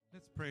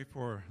pray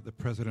for the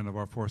president of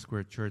our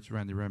Foursquare Church,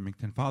 Randy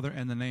Remington. Father,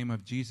 in the name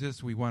of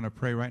Jesus, we want to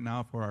pray right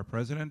now for our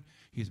president.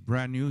 He's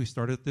brand new. He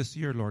started this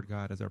year, Lord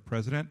God, as our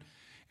president.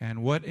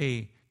 And what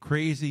a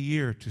crazy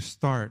year to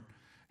start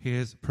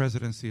his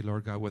presidency,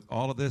 Lord God, with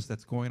all of this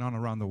that's going on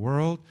around the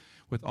world,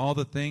 with all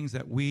the things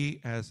that we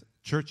as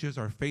churches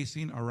are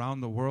facing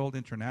around the world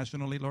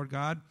internationally, Lord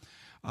God.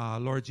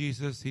 Lord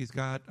Jesus, he's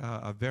got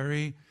a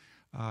very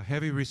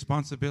heavy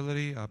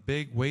responsibility, a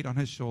big weight on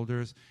his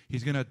shoulders.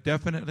 He's going to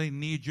definitely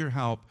need your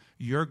help,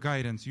 your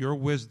guidance, your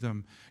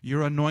wisdom,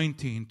 your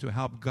anointing to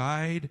help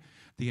guide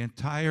the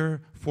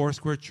entire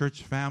Foursquare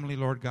Church family,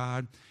 Lord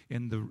God,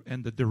 in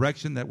the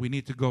direction that we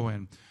need to go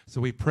in. So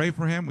we pray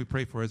for him. We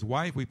pray for his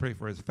wife. We pray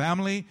for his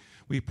family.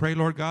 We pray,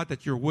 Lord God,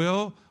 that your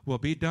will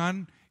be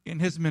done in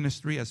his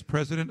ministry as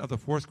president of the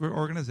Foursquare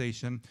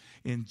organization.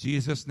 In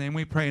Jesus' name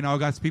we pray. And all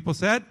God's people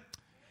said,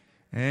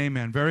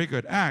 amen. Very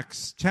good.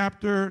 Acts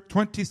chapter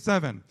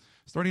 27,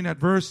 starting at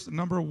verse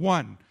number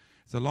 1.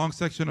 It's a long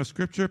section of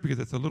scripture because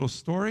it's a little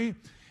story.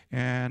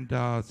 And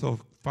so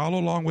follow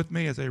along with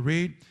me as I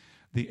read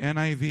the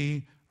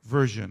NIV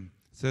version.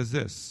 It says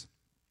this.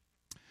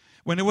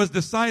 When it was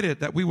decided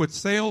that we would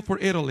sail for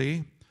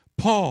Italy,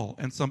 Paul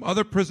and some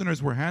other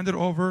prisoners were handed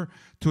over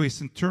to a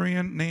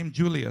centurion named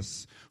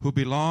Julius, who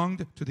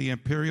belonged to the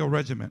imperial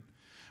regiment.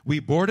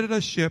 We boarded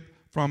a ship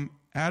from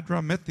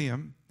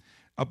Adramyttium,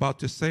 about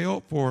to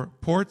sail for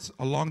ports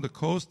along the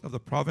coast of the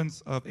province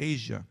of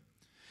Asia.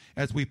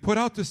 As we put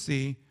out to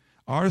sea,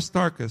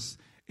 Aristarchus,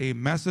 a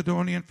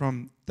Macedonian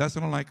from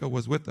Thessalonica,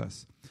 was with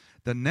us.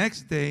 The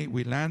next day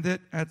we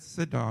landed at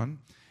Sidon,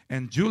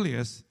 and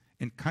Julius,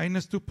 in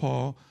kindness to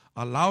Paul,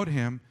 allowed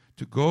him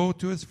to go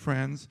to his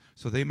friends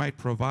so they might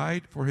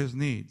provide for his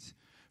needs.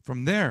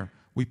 From there,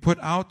 we put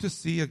out to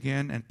sea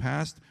again and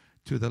passed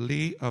to the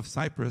lee of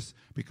Cyprus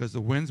because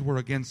the winds were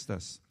against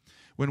us.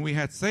 When we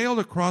had sailed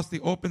across the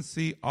open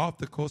sea off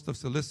the coast of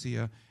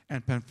Cilicia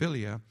and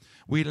Pamphylia,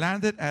 we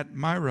landed at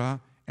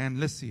Myra and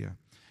Lycia.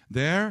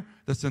 There,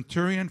 the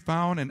centurion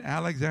found an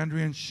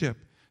Alexandrian ship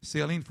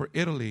sailing for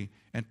Italy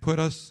and put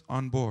us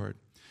on board.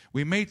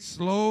 We made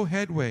slow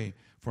headway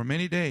for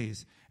many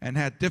days and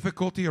had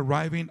difficulty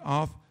arriving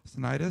off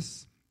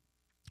Cnidus.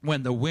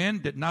 When the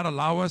wind did not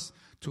allow us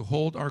to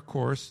hold our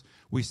course,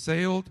 we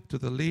sailed to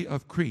the lee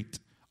of Crete,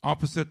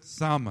 opposite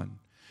Salmon.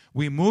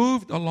 We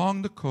moved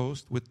along the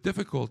coast with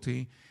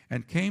difficulty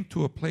and came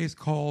to a place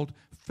called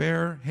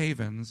Fair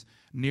Havens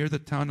near the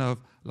town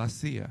of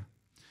Lasea.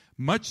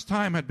 Much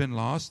time had been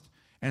lost,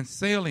 and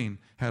sailing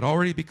had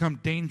already become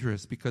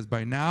dangerous because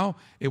by now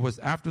it was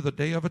after the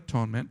Day of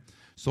Atonement.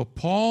 So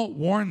Paul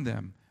warned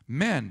them,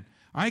 "Men,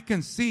 I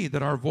can see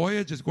that our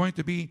voyage is going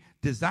to be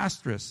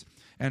disastrous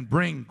and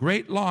bring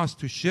great loss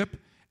to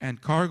ship and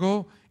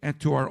cargo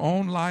and to our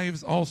own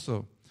lives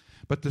also."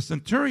 But the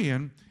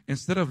centurion,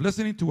 instead of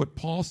listening to what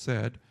Paul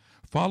said,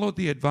 followed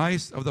the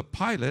advice of the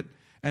pilot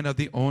and of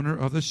the owner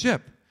of the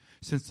ship,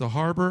 since the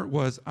harbor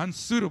was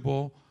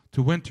unsuitable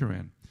to winter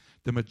in.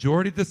 The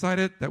majority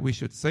decided that we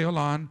should sail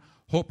on,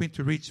 hoping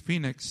to reach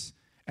Phoenix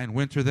and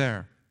winter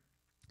there.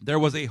 There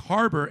was a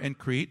harbor in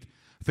Crete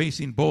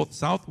facing both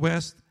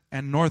southwest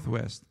and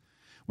northwest.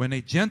 When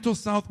a gentle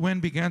south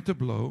wind began to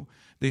blow,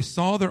 they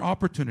saw their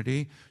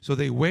opportunity, so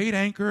they weighed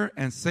anchor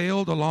and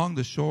sailed along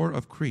the shore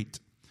of Crete.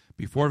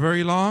 Before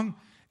very long,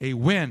 a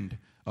wind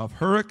of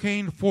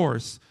hurricane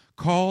force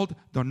called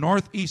the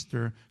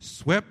Northeaster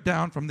swept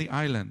down from the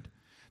island.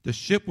 The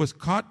ship was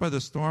caught by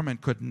the storm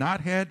and could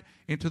not head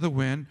into the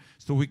wind,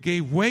 so we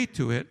gave way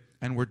to it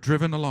and were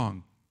driven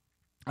along.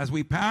 As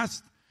we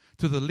passed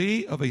to the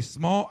lee of a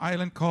small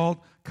island called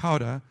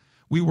Cauda,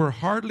 we were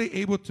hardly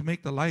able to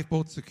make the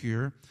lifeboat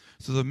secure,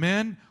 so the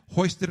men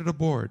hoisted it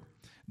aboard.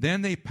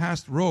 Then they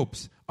passed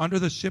ropes under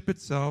the ship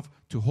itself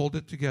to hold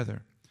it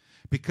together.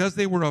 Because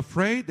they were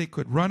afraid they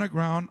could run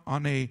aground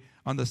on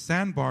the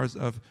sandbars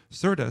of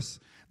Syrtis,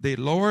 they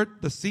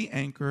lowered the sea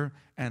anchor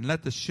and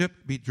let the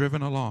ship be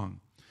driven along.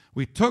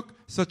 We took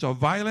such a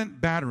violent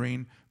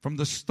battering from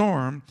the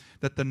storm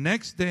that the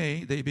next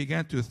day they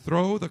began to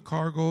throw the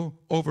cargo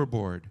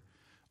overboard.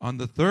 On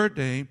the third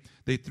day,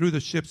 they threw the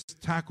ship's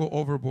tackle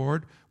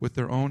overboard with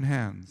their own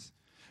hands.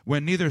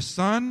 When neither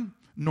sun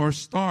nor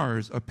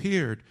stars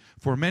appeared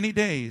for many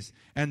days,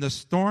 and the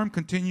storm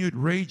continued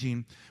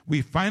raging,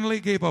 we finally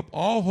gave up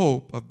all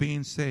hope of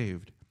being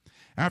saved.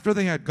 After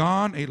they had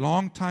gone a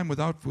long time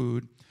without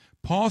food,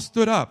 Paul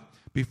stood up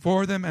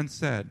before them and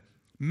said,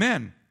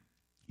 "Men,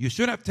 you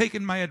should have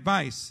taken my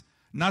advice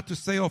not to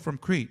sail from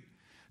Crete.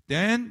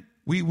 Then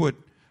you would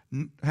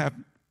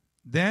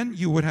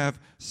have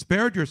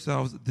spared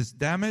yourselves this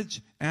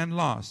damage and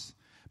loss.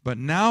 But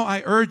now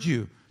I urge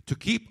you to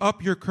keep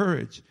up your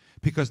courage,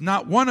 because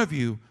not one of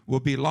you will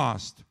be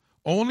lost.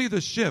 Only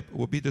the ship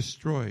will be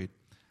destroyed.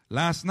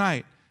 Last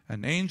night,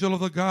 an angel of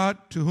the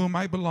God to whom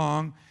I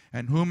belong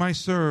and whom I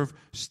serve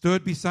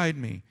stood beside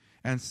me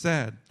and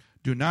said,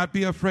 'Do not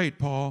be afraid,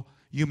 Paul.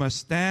 You must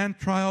stand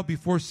trial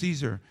before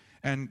Caesar,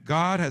 and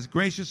God has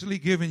graciously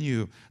given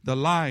you the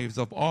lives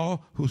of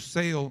all who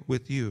sail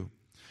with you.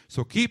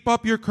 So keep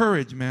up your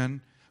courage,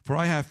 men, for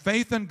I have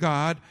faith in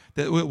God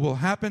that it will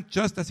happen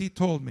just as he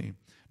told me.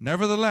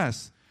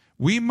 Nevertheless,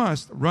 we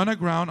must run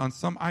aground on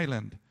some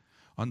island.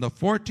 On the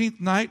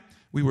 14th night,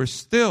 we were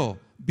still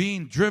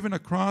being driven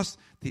across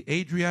the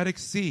Adriatic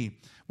Sea,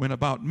 when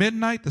about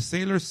midnight the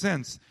sailors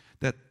sensed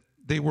that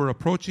they were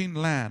approaching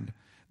land.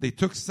 They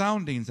took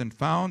soundings and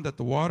found that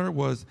the water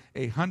was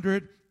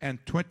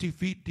 120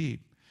 feet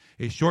deep.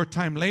 A short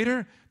time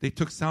later, they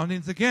took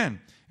soundings again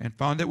and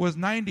found it was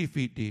 90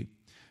 feet deep.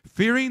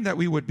 Fearing that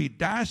we would be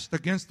dashed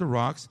against the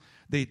rocks,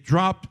 they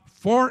dropped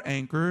 4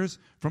 anchors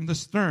from the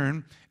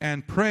stern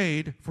and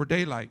prayed for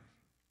daylight.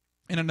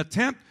 In an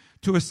attempt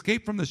to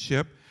escape from the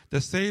ship,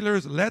 the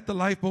sailors let the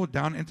lifeboat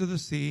down into the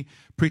sea,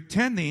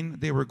 pretending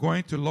they were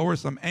going to lower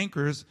some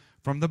anchors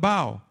from the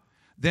bow.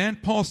 Then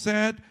Paul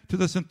said to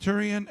the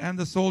centurion and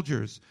the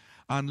soldiers,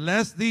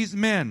 "Unless these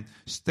men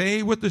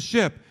stay with the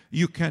ship,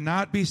 you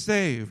cannot be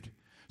saved."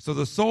 So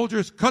the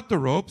soldiers cut the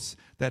ropes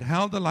that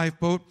held the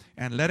lifeboat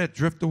and let it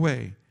drift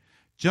away.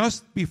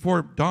 Just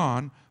before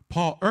dawn,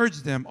 Paul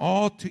urged them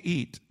all to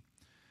eat.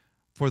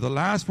 For the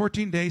last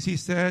 14 days, he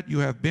said, you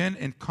have been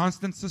in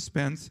constant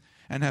suspense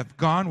and have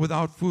gone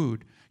without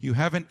food. You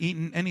haven't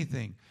eaten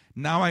anything.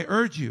 Now I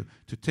urge you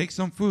to take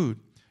some food.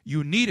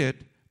 You need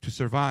it to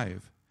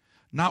survive.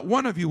 Not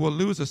one of you will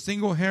lose a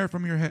single hair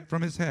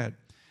from his head.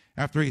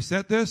 After he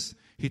said this,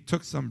 he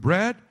took some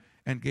bread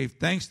and gave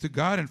thanks to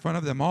God in front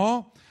of them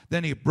all.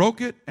 Then he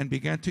broke it and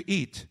began to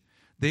eat.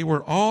 They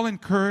were all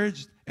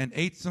encouraged and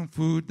ate some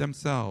food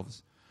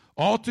themselves.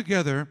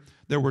 Altogether,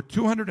 there were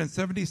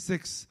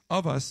 276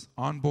 of us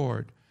on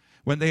board.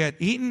 When they had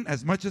eaten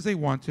as much as they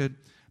wanted,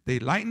 they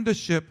lightened the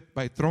ship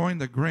by throwing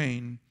the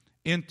grain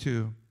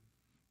into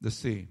the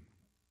sea.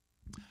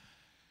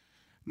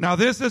 Now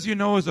this, as you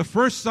know, is the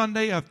first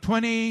Sunday of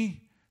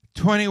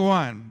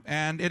 2021,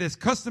 and it is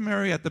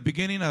customary at the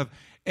beginning of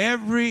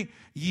every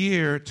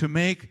year to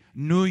make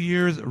New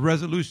Year's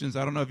resolutions.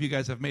 I don't know if you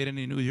guys have made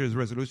any New Year's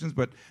resolutions,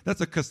 but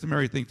that's a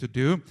customary thing to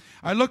do.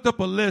 I looked up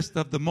a list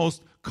of the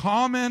most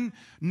common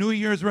New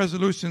Year's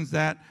resolutions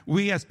that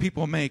we as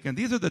people make, and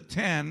these are the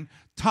 10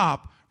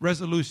 top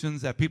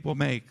resolutions that people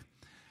make.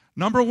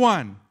 Number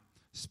 1,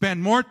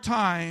 spend more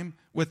time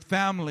with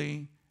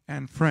family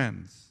and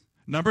friends.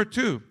 Number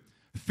 2,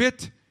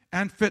 fit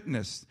and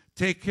fitness.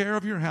 Take care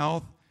of your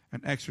health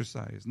and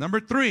exercise. Number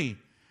 3,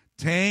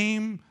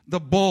 tame the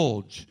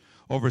bulge.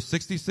 Over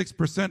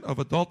 66% of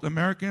adult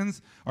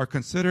Americans are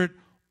considered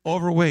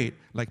overweight.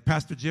 Like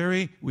Pastor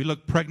Jerry, we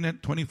look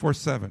pregnant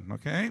 24/7,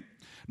 okay?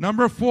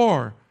 Number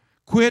 4,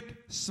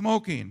 quit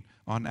smoking.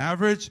 On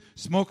average,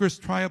 smokers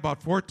try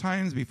about 4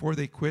 times before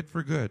they quit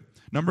for good.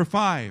 Number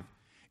 5,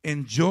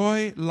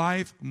 enjoy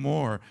life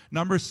more.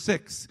 Number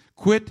 6,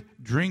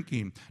 quit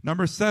drinking.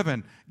 Number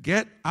 7,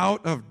 get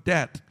out of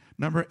debt.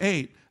 Number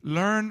 8,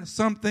 learn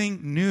something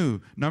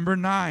new. Number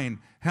 9,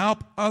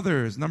 help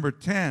others. Number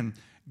 10,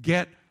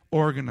 get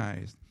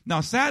organized.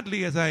 Now,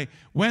 sadly, as I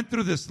went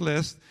through this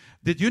list,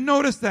 did you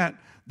notice that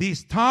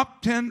these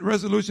top 10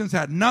 resolutions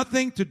had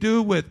nothing to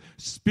do with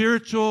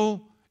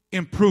spiritual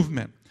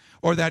improvement,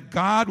 or that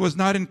God was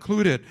not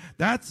included?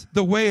 That's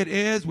the way it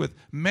is with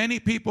many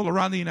people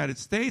around the United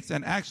States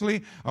and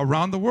actually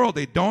around the world.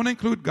 They don't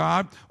include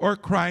God or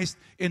Christ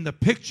in the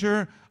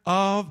picture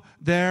of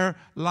their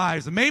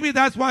lives. And maybe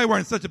that's why we're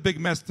in such a big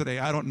mess today.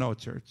 I don't know,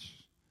 church.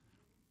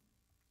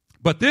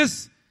 But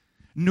this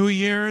New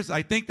Year's,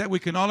 I think that we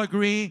can all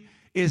agree,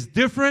 is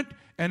different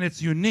and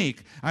it's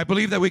unique. I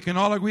believe that we can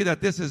all agree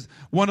that this is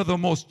one of the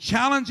most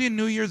challenging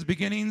New Year's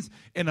beginnings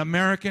in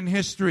American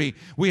history.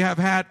 We have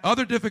had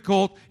other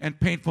difficult and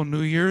painful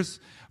New Year's.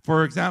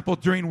 For example,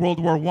 during World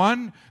War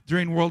I,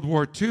 during World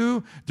War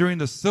II, during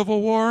the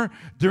Civil War,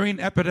 during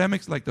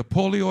epidemics like the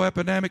polio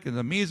epidemic and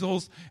the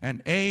measles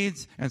and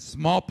AIDS and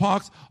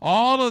smallpox,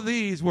 all of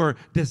these were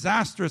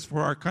disastrous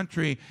for our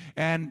country,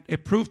 and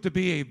it proved to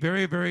be a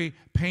very, very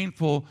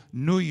painful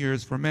New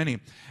Year's for many.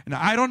 And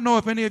I don't know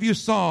if any of you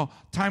saw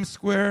Times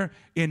Square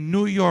in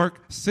New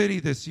York City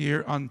this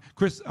year on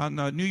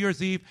New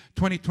Year's Eve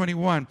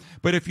 2021.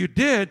 But if you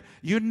did,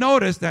 you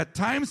noticed that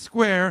Times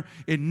Square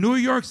in New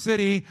York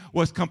City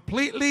was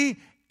completely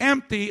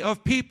empty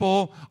of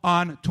people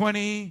on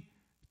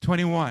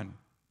 2021.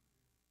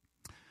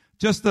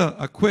 Just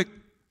a quick,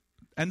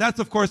 and that's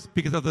of course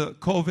because of the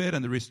COVID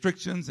and the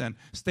restrictions and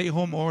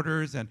stay-home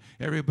orders, and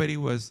everybody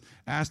was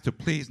asked to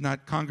please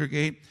not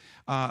congregate.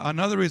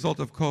 Another result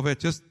of COVID,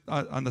 just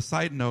on the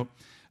side note,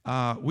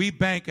 we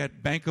bank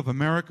at Bank of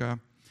America,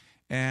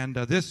 and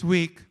this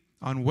week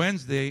on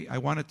Wednesday, I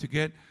wanted to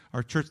get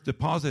our church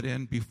deposit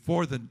in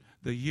before the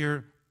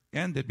year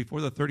ended,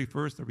 before the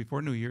 31st or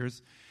before New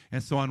Year's.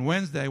 And so on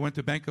Wednesday, I went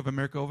to Bank of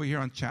America over here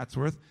on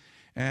Chatsworth,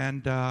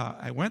 and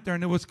I went there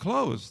and it was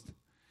closed.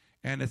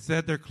 And it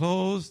said they're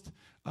closed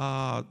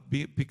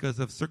because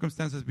of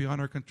circumstances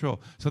beyond our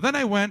control. So then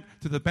I went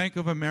to the Bank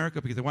of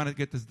America because I wanted to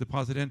get this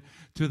deposit in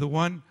to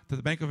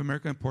the Bank of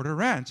America in Porter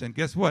Ranch. And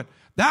guess what?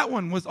 That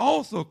one was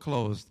also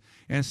closed.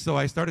 And so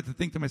I started to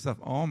think to myself,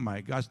 oh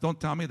my gosh, don't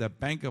tell me that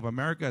Bank of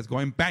America is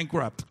going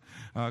bankrupt.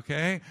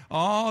 Okay?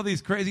 All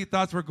these crazy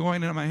thoughts were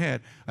going in my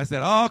head. I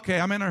said, okay,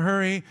 I'm in a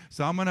hurry,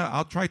 so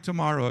I'll try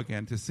tomorrow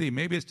again to see.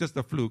 Maybe it's just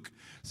a fluke.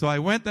 So I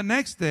went the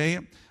next day.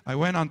 I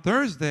went on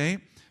Thursday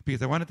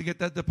because I wanted to get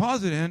that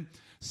deposit in.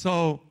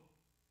 So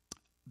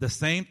the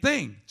same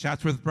thing.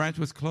 Chatsworth branch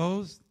was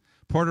closed.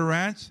 Porter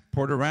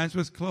Ranch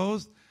was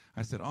closed.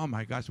 I said, oh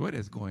my gosh, what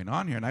is going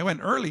on here? And I went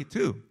early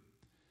too.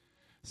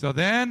 So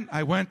then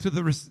I went to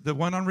the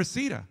one on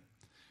Reseda.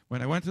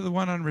 When I went to the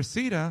one on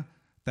Reseda,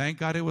 thank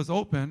God it was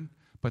open,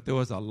 but there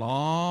was a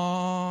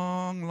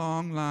long,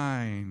 long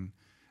line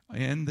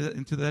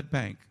into that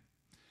bank.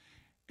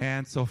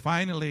 And so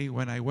finally,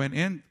 when I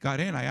got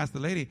in, I asked the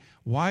lady,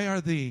 why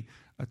are the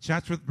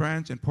Chatsworth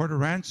branch and Porter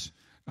Ranch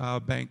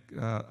bank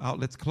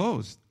outlets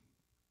closed?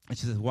 And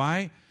she says,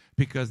 why?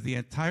 Because the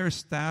entire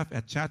staff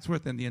at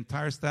Chatsworth and the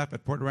entire staff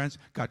at Porter Ranch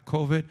got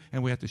COVID,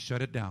 and we had to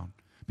shut it down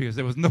because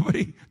there was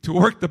nobody to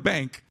work the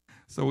bank.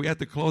 So we had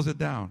to close it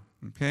down.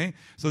 Okay?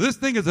 So this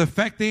thing is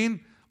affecting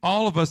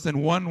all of us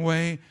in one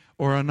way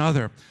or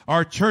another.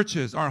 Our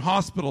churches, our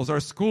hospitals, our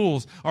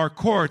schools, our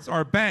courts,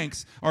 our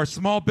banks, our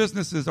small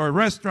businesses, our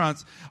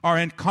restaurants are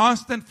in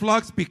constant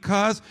flux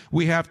because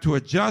we have to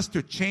adjust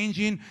to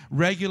changing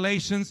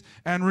regulations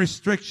and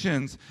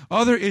restrictions.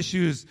 Other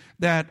issues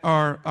that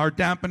are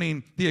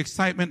dampening the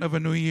excitement of a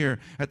new year.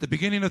 At the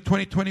beginning of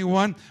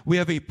 2021, we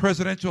have a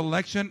presidential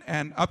election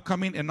and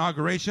upcoming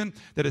inauguration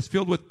that is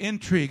filled with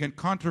intrigue and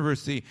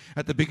controversy.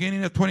 At the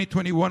beginning of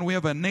 2021, we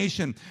have a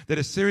nation that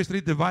is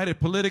seriously divided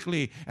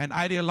politically and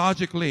ideologically.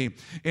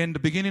 In the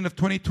beginning of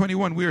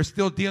 2021, we are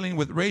still dealing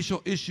with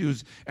racial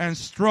issues and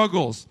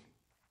struggles.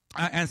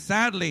 And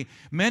sadly,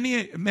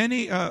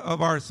 many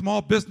of our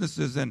small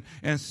businesses and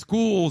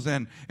schools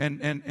and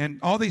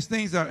all these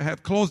things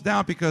have closed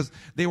down because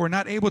they were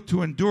not able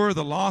to endure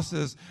the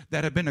losses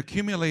that have been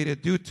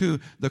accumulated due to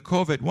the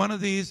COVID. One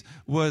of these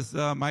was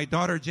my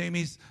daughter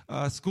Jamie's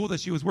school that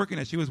she was working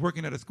at. She was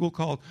working at a school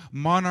called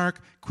Monarch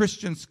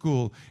Christian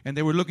School, and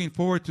they were looking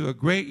forward to a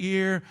great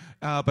year,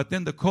 but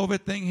then the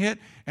COVID thing hit,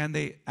 and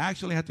they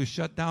actually had to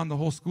shut down the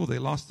whole school. They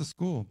lost the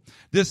school.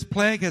 This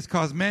plague has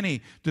caused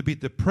many to be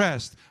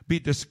depressed, be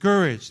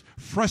discouraged,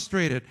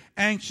 frustrated,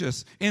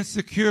 anxious,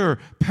 insecure,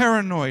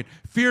 paranoid,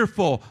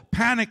 fearful,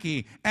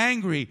 panicky,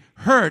 angry,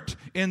 hurt,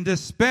 in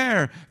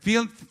despair,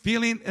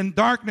 feeling in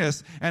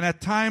darkness, and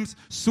at times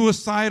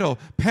suicidal.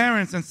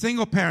 Parents and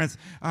single parents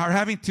are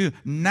having to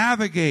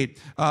navigate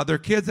their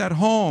kids at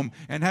home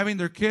and having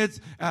their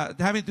kids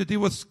having to deal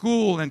with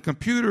school and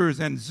computers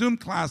and Zoom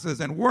classes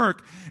and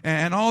work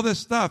and all this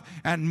stuff.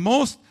 And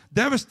most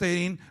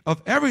devastating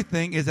of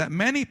everything is that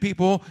many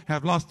people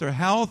have lost their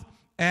health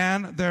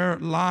and their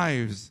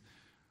lives.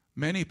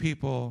 Many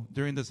people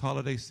during this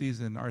holiday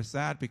season are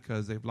sad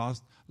because they've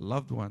lost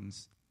loved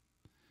ones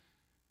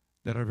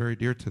that are very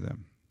dear to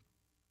them.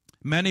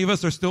 Many of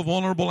us are still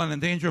vulnerable and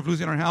in danger of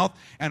losing our health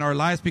and our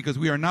lives because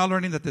we are now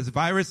learning that this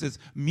virus is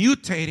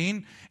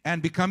mutating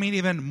and becoming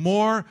even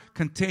more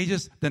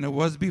contagious than it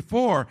was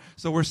before.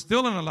 So we're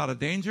still in a lot of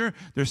danger.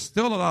 There's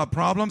still a lot of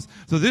problems.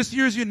 So this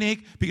year is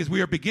unique because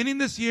we are beginning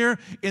this year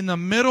in the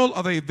middle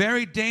of a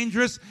very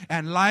dangerous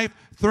and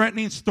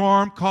life-threatening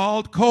storm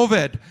called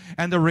COVID.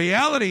 And the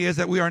reality is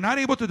that we are not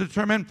able to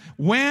determine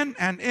when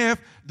and if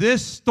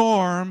this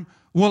storm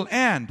will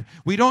end.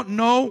 We don't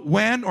know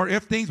when or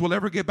if things will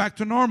ever get back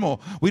to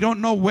normal. We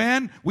don't know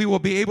when we will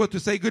be able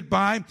to say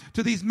goodbye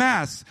to these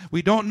masks.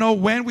 We don't know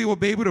when we will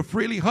be able to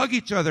freely hug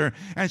each other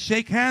and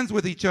shake hands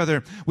with each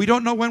other. We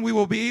don't know when we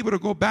will be able to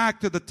go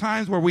back to the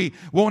times where we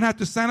won't have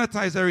to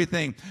sanitize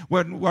everything,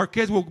 when our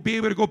kids will be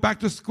able to go back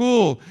to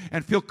school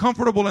and feel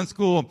comfortable in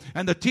school,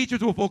 and the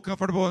teachers will feel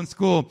comfortable in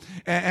school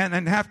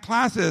and have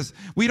classes.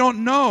 We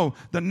don't know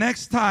the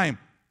next time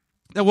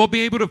that we'll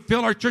be able to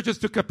fill our churches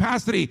to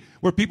capacity,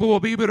 where people will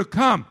be able to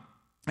come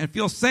and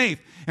feel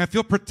safe and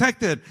feel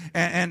protected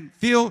and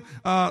feel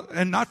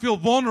and not feel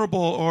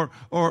vulnerable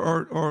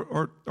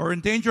or in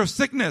danger of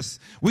sickness.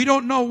 We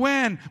don't know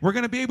when we're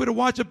going to be able to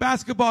watch a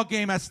basketball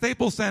game at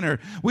Staples Center.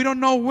 We don't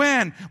know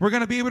when we're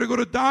going to be able to go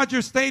to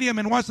Dodger Stadium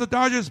and watch the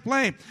Dodgers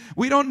play.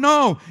 We don't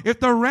know if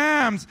the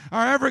Rams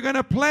are ever going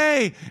to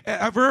play,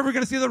 if we're ever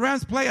going to see the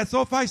Rams play at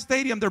SoFi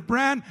Stadium, their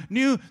brand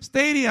new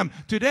stadium.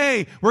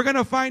 Today, we're going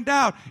to find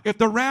out if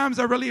the Rams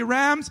are really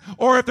Rams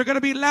or if they're going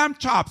to be lamb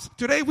chops.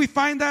 Today, we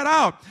find that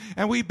out.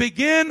 And we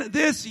begin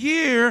this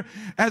year,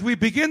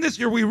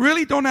 we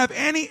really don't have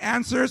any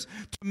answers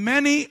to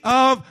many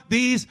of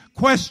these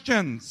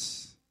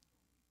questions.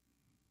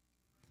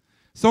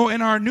 So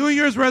in our New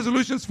Year's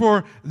resolutions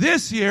for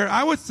this year,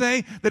 I would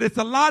say that it's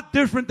a lot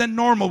different than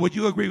normal. Would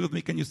you agree with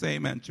me? Can you say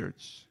amen,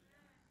 church?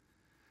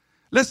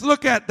 Let's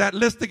look at that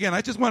list again.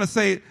 I just want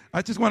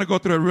to go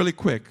through it really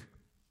quick.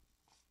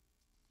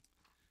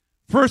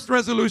 First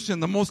resolution,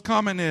 the most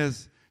common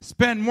is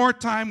spend more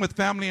time with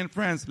family and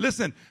friends.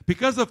 Listen,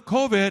 because of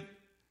COVID,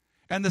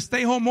 And the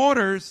stay-home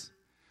orders,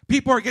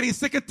 people are getting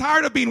sick and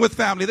tired of being with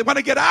family. They want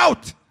to get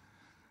out.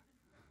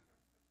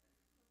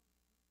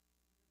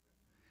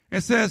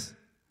 It says,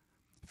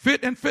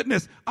 fit and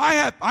fitness.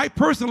 I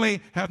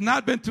personally have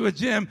not been to a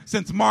gym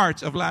since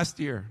March of last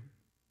year.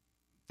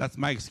 That's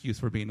my excuse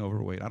for being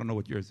overweight. I don't know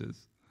what yours is.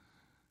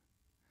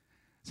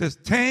 It says,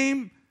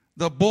 tame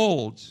the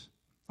bulge.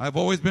 I've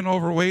always been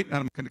overweight, and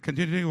I'm going to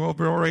continue to be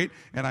overweight,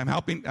 and I'm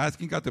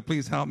asking God to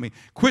please help me.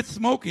 Quit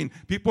smoking.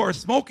 People are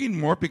smoking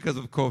more because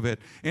of COVID.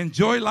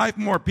 Enjoy life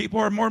more. People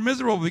are more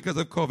miserable because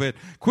of COVID.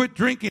 Quit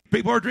drinking.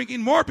 People are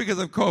drinking more because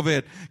of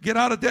COVID. Get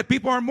out of debt.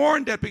 People are more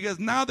in debt because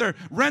now their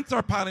rents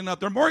are piling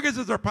up. Their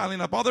mortgages are piling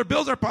up. All their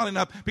bills are piling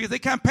up because they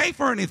can't pay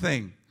for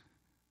anything.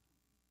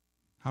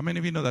 How many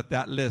of you know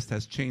that list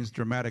has changed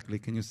dramatically?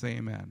 Can you say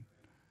amen?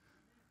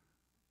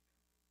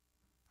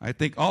 I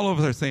think all of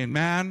us are saying,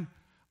 man,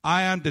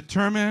 I am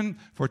determined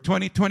for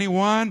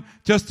 2021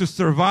 just to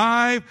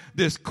survive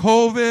this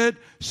COVID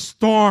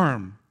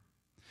storm.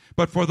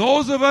 But for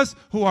those of us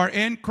who are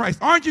in Christ,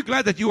 aren't you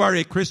glad that you are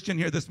a Christian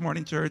here this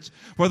morning, church?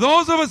 For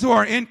those of us who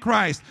are in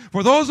Christ,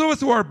 for those of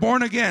us who are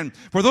born again,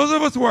 for those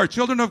of us who are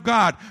children of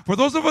God, for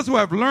those of us who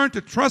have learned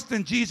to trust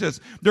in Jesus,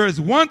 there is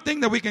one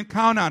thing that we can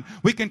count on.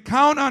 We can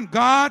count on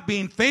God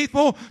being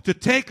faithful to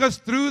take us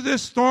through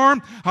this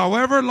storm.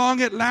 However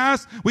long it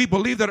lasts, we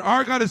believe that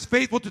our God is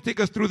faithful to take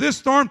us through this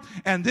storm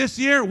and this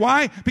year.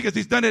 Why? Because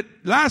He's done it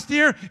last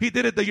year, He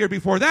did it the year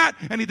before that,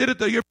 and He did it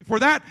the year before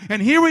that,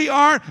 and here we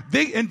are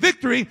in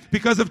victory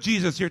because of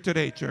Jesus here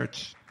today,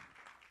 church.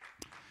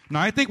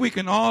 Now, I think we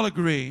can all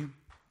agree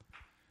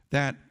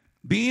that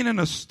being in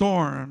a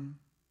storm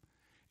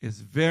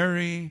is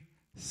very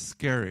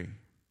scary,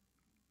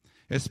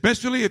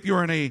 especially if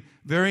you're in a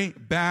very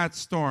bad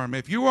storm.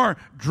 If you are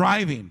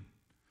driving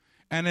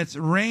and it's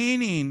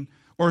raining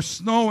or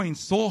snowing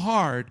so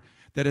hard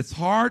that it's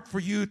hard for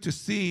you to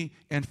see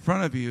in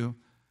front of you,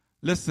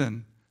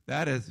 listen,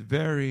 that is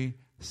very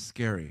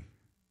scary.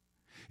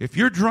 If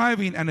you're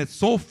driving and it's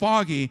so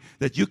foggy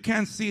that you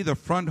can't see the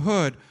front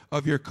hood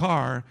of your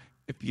car,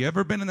 if you've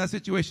ever been in that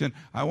situation,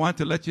 I want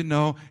to let you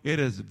know it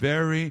is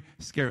very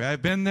scary.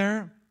 I've been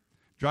there,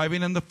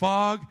 driving in the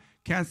fog,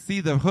 can't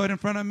see the hood in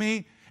front of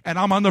me, and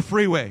I'm on the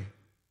freeway.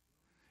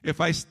 If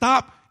I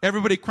stop,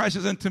 everybody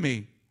crashes into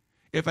me.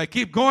 If I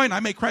keep going, I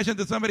may crash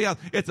into somebody else.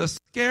 It's a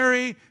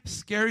scary,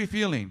 scary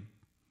feeling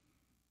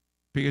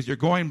because you're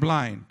going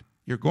blind.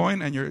 You're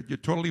going and you're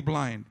totally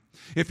blind.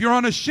 If you're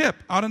on a ship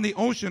out in the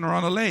ocean or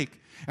on a lake,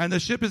 and the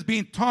ship is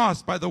being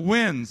tossed by the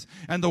winds,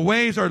 and the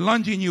waves are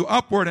lunging you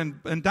upward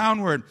and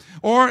downward,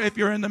 or if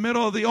you're in the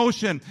middle of the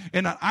ocean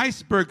in an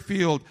iceberg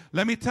field,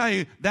 let me tell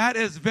you, that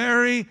is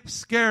very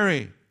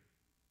scary.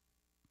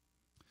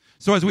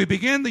 So as we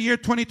begin the year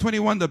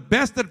 2021, the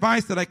best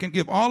advice that I can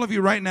give all of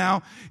you right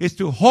now is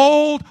to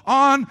hold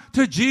on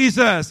to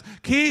Jesus.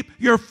 Keep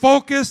your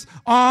focus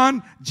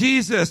on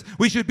Jesus.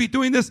 We should be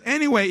doing this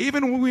anyway,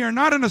 even when we are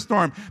not in a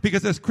storm,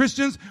 because as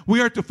Christians,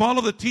 we are to follow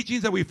the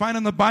teachings that we find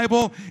in the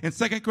Bible in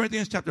 2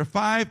 Corinthians chapter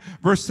 5,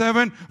 verse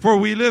 7, for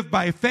we live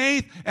by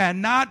faith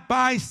and not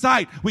by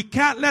sight. We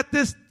can't let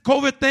this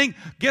COVID thing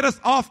get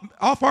us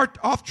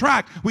off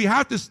track. We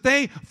have to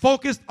stay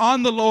focused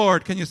on the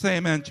Lord. Can you say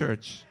amen,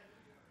 church?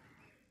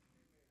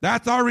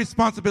 That's our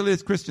responsibility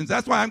as Christians.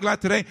 That's why I'm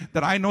glad today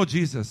that I know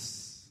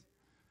Jesus.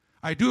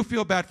 I do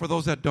feel bad for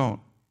those that don't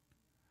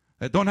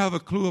have a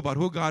clue about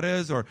who God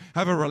is or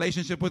have a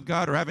relationship with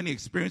God or have any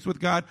experience with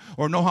God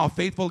or know how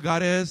faithful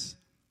God is.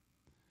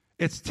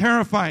 It's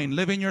terrifying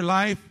living your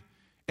life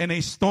in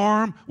a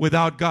storm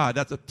without God.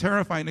 That's a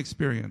terrifying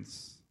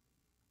experience.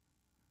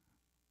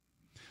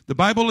 The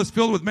Bible is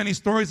filled with many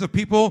stories of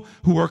people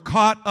who were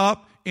caught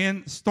up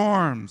in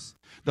storms.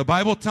 The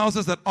Bible tells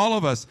us that all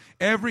of us,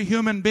 every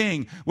human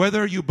being,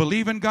 whether you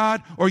believe in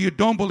God or you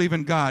don't believe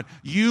in God,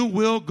 you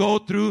will go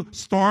through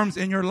storms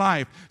in your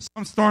life.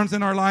 Some storms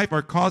in our life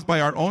are caused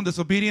by our own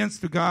disobedience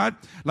to God,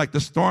 like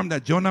the storm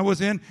that Jonah was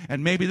in.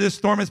 And maybe this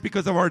storm is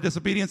because of our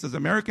disobedience as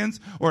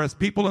Americans or as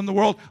people in the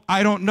world.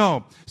 I don't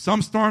know.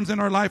 Some storms in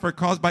our life are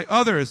caused by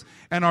others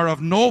and are of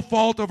no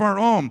fault of our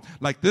own,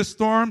 like this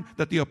storm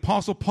that the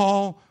Apostle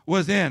Paul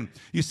was in.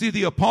 You see,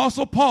 the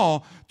Apostle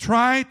Paul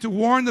tried to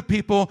warn the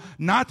people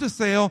not to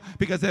sail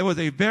because it was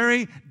a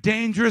very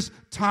dangerous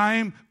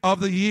time of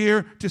the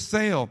year to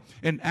sail.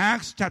 In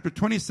Acts chapter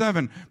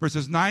 27,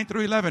 verses 9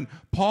 through 11,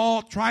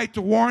 Paul tried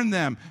to warn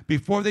them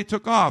before they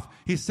took off.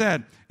 He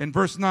said in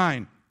verse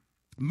 9,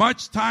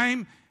 much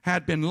time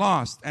had been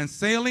lost, and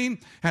sailing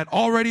had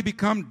already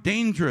become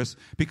dangerous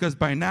because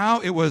by now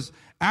it was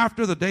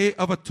after the Day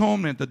of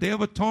Atonement. The Day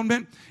of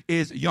Atonement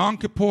is Yom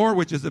Kippur,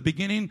 which is the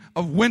beginning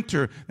of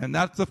winter. And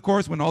that's, of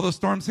course, when all the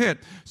storms hit.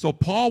 So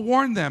Paul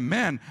warned them,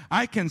 man,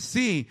 I can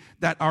see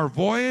that our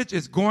voyage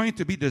is going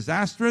to be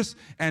disastrous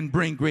and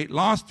bring great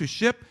loss to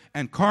ship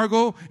and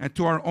cargo and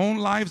to our own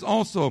lives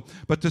also.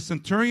 But the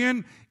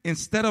centurion,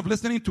 instead of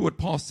listening to what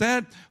Paul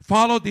said,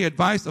 followed the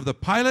advice of the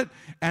pilot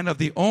and of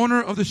the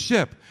owner of the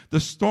ship.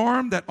 The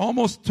storm that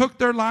almost took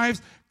their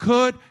lives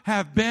could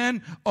have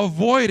been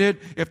avoided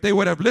if they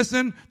would have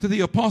listened to the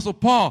Apostle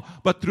Paul.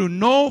 But through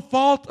no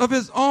fault of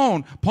his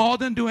own, Paul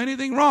didn't do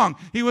anything wrong.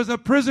 He was a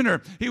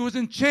prisoner. He was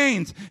in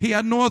chains. He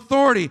had no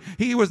authority.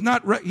 He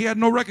had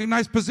no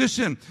recognized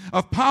position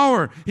of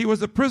power. He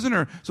was a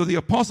prisoner. So the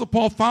Apostle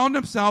Paul found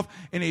himself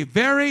in a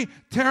very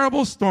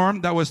terrible storm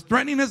that was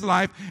threatening his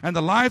life and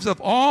the lives of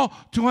all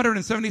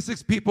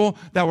 276 people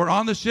that were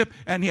on the ship,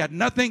 and he had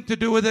nothing to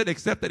do with it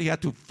except that he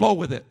had to flow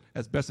with it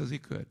as best as he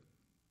could.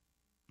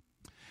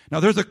 Now,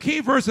 there's a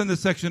key verse in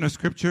this section of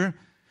Scripture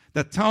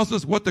that tells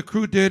us what the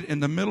crew did in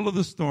the middle of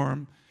the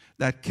storm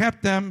that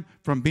kept them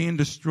from being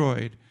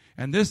destroyed.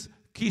 And this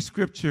key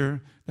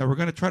Scripture that we're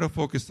going to try to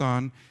focus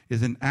on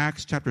is in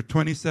Acts chapter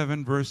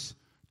 27, verse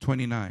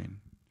 29.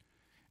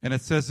 And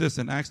it says this,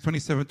 in Acts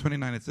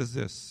 27:29, it says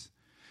this: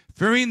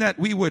 fearing that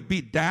we would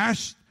be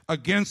dashed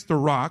against the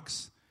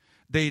rocks,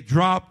 they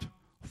dropped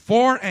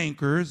 4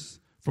 anchors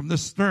from the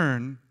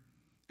stern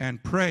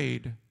and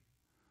prayed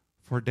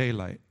for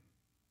daylight.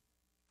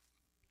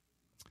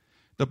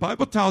 The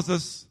Bible tells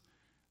us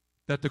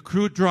that the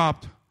crew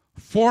dropped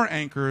 4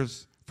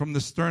 anchors from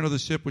the stern of the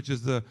ship, which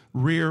is the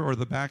rear or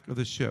the back of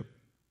the ship.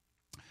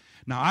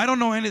 Now, I don't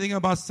know anything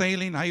about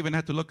sailing. I even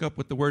had to look up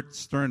what the word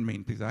stern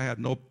means because I have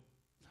no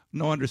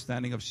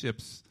understanding of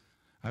ships.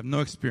 I have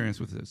no experience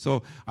with it.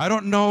 So I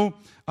don't know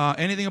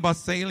anything about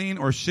sailing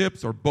or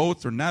ships or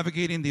boats or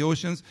navigating the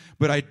oceans,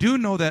 but I do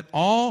know that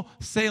all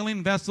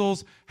sailing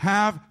vessels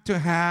have to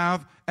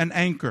have an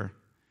anchor.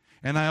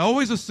 And I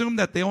always assumed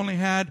that they only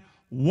had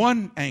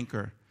 1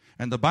 anchor.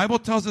 And the Bible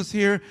tells us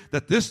here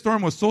that this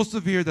storm was so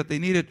severe that they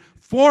needed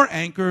 4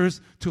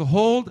 anchors to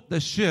hold the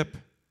ship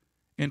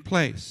in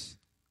place.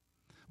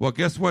 Well,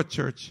 guess what,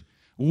 church?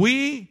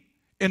 We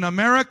in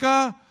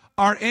America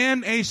are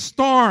in a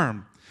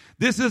storm.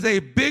 This is a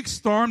big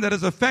storm that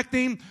is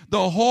affecting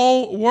the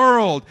whole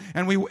world.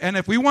 And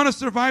if we want to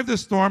survive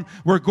this storm,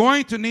 we're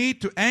going to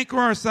need to anchor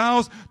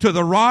ourselves to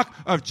the rock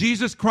of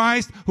Jesus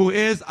Christ, who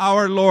is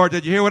our Lord.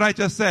 Did you hear what I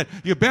just said?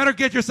 You better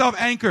get yourself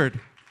anchored.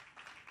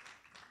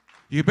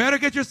 You better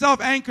get yourself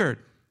anchored.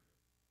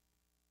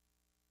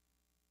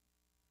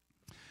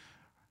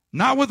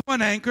 Not with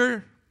 1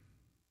 anchor,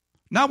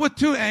 not with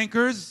 2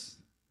 anchors,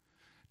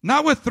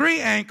 not with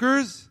 3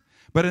 anchors,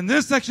 but in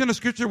this section of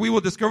Scripture, we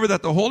will discover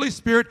that the Holy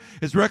Spirit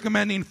is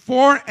recommending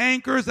 4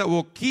 anchors that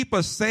will keep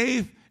us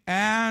safe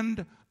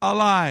and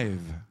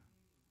alive.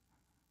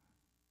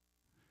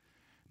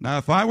 Now,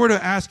 if I were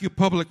to ask you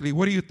publicly,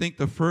 what do you think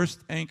the first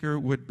anchor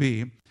would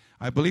be?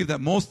 I believe that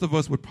most of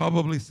us would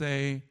probably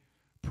say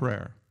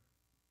prayer.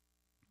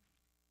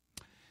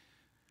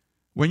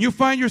 When you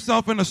find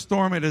yourself in a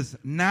storm, it is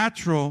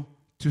natural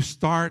to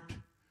start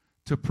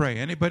to pray.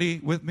 Anybody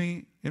with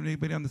me?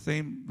 Anybody on the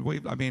same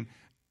wave? I mean,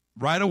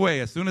 right away,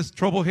 as soon as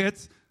trouble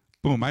hits,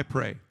 boom, I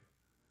pray.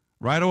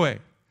 Right away.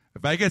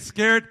 If I get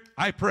scared,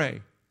 I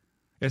pray.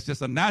 It's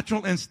just a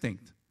natural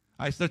instinct.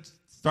 I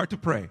start to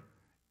pray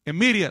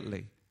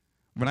immediately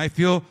when I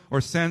feel or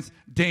sense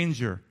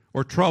danger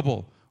or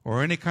trouble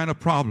or any kind of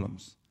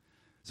problems.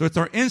 So it's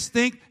our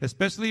instinct,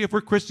 especially if we're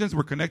Christians,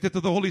 we're connected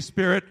to the Holy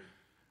Spirit.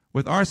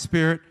 With our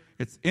spirit,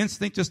 it's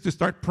instinct just to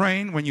start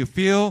praying when you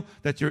feel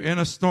that you're in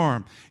a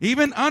storm.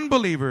 Even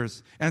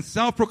unbelievers and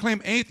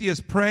self-proclaimed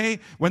atheists pray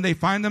when they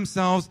find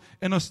themselves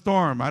in a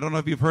storm. I don't know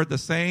if you've heard the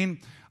saying,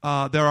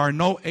 there are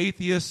no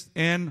atheists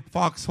in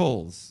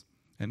foxholes.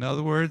 In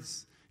other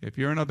words, if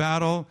you're in a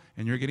battle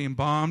and you're getting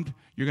bombed,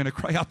 you're going to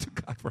cry out to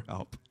God for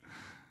help.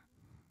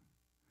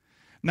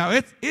 Now,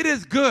 it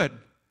is good.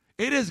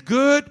 It is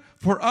good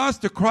for us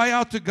to cry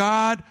out to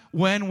God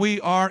when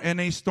we are in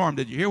a storm.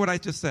 Did you hear what I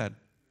just said?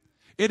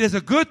 It is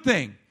a good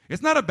thing.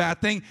 It's not a bad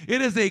thing.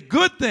 It is a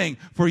good thing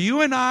for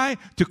you and I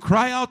to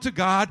cry out to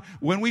God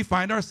when we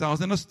find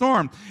ourselves in a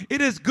storm.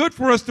 It is good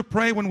for us to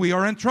pray when we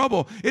are in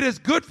trouble. It is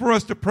good for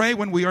us to pray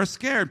when we are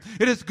scared.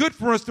 It is good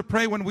for us to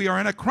pray when we are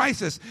in a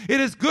crisis. It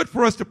is good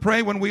for us to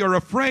pray when we are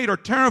afraid or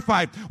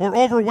terrified or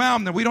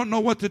overwhelmed and we don't know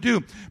what to do.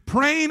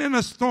 Praying in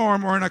a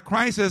storm or in a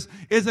crisis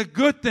is a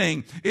good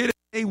thing. It is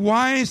a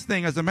wise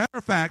thing. As a matter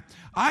of fact,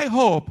 I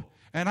hope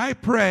and I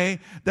pray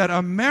that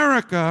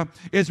America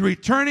is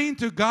returning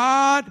to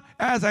God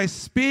as I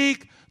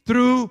speak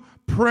through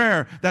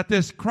prayer. That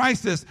this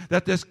crisis,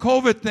 that this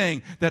COVID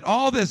thing, that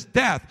all this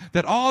death,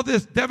 that all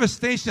this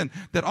devastation,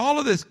 that all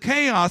of this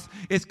chaos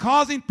is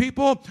causing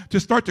people to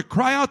start to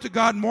cry out to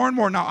God more and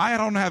more. Now, I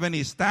don't have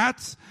any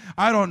stats.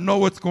 I don't know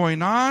what's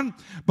going on.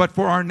 But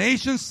for our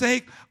nation's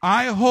sake,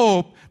 I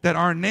hope that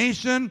our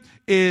nation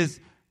is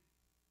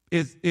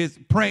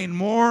praying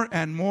more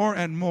and more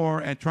and more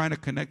and trying to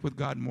connect with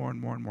God more and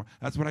more and more.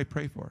 That's what I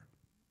pray for.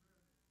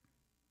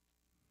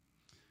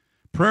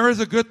 Prayer is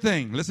a good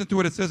thing. Listen to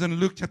what it says in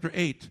Luke chapter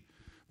 8,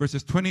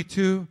 verses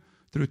 22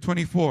 through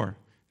 24.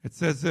 It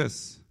says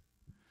this: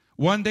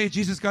 One day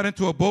Jesus got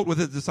into a boat with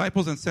his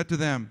disciples and said to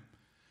them,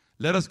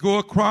 "Let us go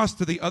across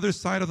to the other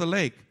side of the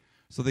lake."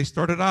 So they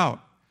started out.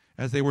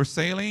 As they were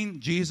sailing,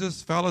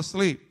 Jesus fell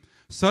asleep.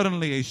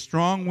 Suddenly a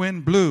strong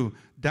wind blew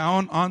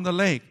down on the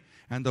lake,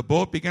 and the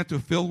boat began to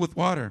fill with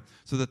water,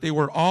 so that they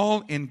were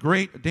all in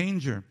great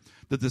danger.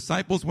 The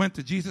disciples went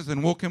to Jesus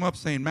and woke him up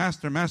saying,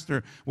 Master,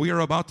 Master, we are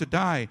about to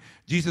die.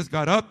 Jesus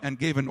got up and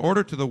gave an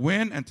order to the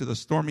wind and to the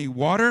stormy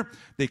water.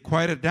 They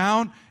quieted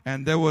down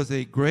and there was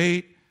a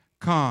great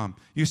calm.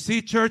 You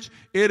see, church,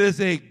 it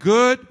is a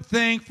good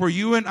thing for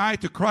you and I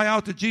to cry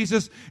out to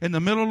Jesus in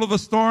the middle of a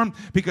storm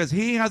because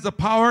he has the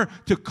power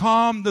to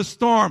calm the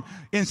storm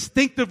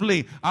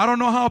instinctively. I don't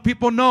know how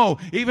people know,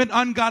 even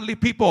ungodly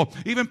people,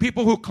 even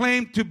people who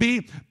claim to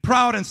be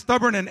proud and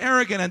stubborn and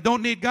arrogant and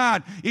don't need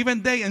God,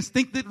 even they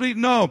instinctively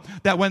know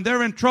that when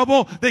they're in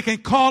trouble, they can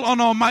call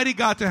on Almighty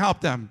God to help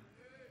them.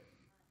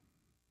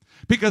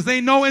 Because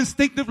they know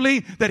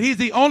instinctively that he's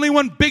the only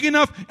one big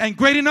enough and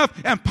great enough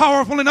and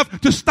powerful enough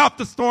to stop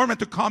the storm and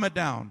to calm it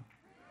down.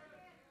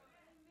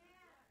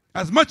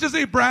 As much as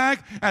they brag,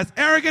 as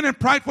arrogant and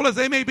prideful as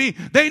they may be,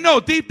 they know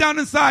deep down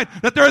inside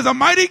that there is a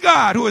mighty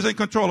God who is in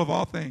control of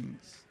all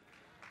things.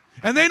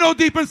 And they know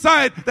deep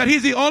inside that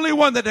he's the only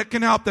one that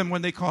can help them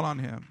when they call on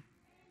him.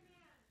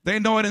 They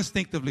know it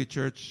instinctively,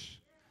 church.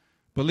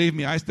 Believe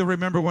me, I still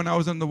remember when I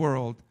was in the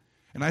world.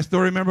 And I still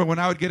remember when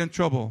I would get in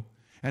trouble.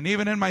 And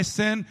even in my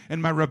sin,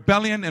 and my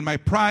rebellion, and my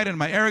pride, and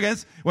my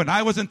arrogance, when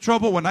I was in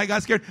trouble, when I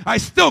got scared, I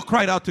still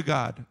cried out to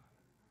God.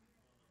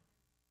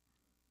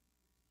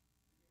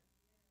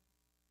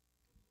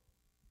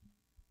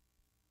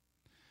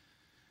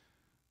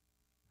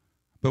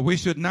 But we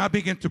should not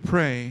begin to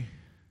pray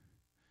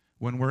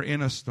when we're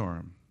in a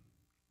storm.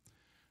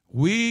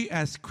 We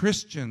as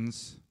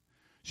Christians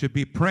should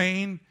be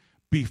praying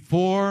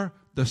before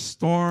the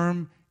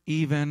storm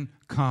even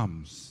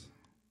comes.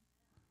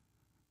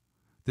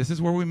 This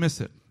is where we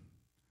miss it.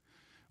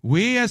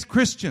 We as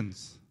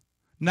Christians,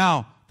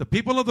 now, the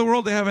people of the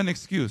world, they have an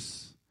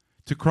excuse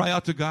to cry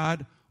out to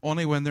God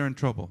only when they're in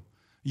trouble.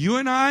 You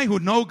and I who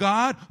know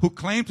God, who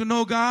claim to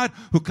know God,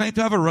 who claim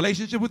to have a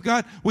relationship with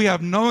God, we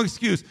have no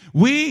excuse.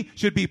 We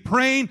should be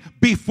praying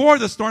before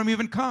the storm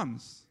even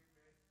comes.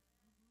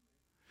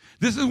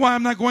 This is why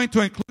I'm not going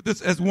to include this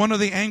as one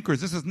of the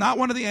anchors. This is not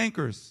one of the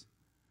anchors.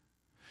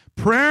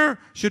 Prayer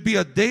should be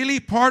a daily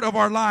part of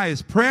our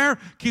lives. Prayer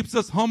keeps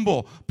us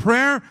humble.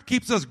 Prayer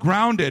keeps us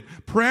grounded.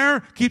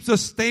 Prayer keeps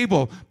us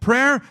stable.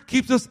 Prayer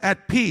keeps us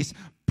at peace.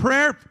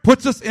 Prayer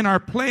puts us in our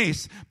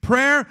place.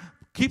 Prayer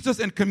keeps us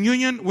in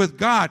communion with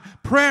God.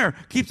 Prayer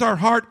keeps our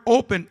heart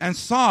open and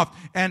soft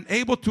and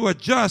able to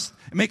adjust,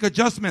 make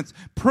adjustments.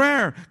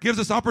 Prayer gives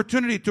us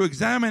opportunity to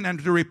examine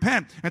and to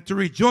repent and to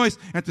rejoice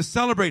and to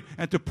celebrate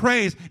and to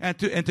praise and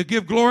to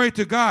give glory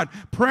to God.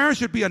 Prayer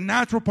should be a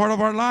natural part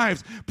of our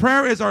lives.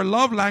 Prayer is our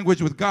love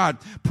language with God.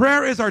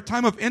 Prayer is our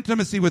time of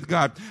intimacy with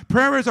God.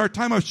 Prayer is our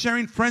time of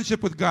sharing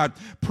friendship with God.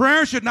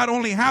 Prayer should not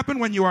only happen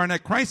when you are in a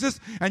crisis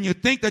and you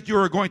think that you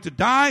are going to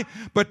die,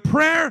 but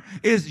prayer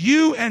is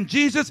you and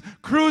Jesus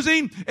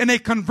cruising in a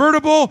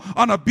convertible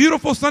on a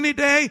beautiful sunny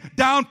day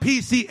down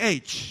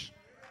PCH.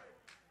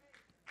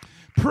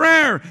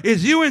 Prayer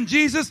is you and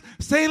Jesus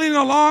sailing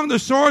along the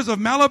shores of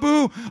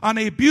Malibu on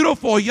a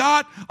beautiful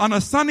yacht on a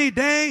sunny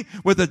day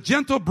with a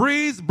gentle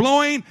breeze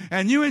blowing,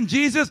 and you and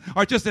Jesus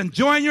are just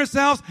enjoying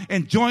yourselves,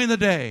 enjoying the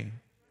day.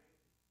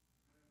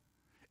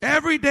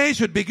 Every day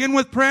should begin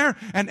with prayer,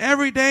 and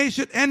every day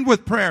should end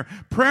with prayer.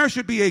 Prayer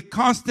should be a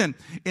constant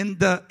in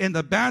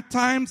the bad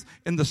times,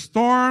 in the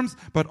storms,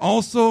 but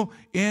also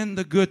in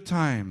the good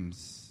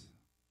times.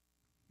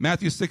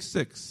 Matthew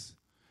 6:6.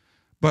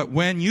 But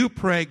when you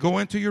pray, go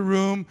into your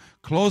room,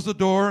 close the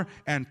door,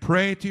 and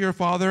pray to your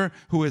Father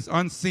who is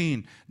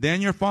unseen. Then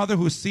your Father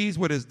who sees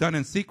what is done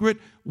in secret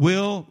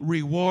will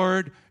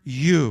reward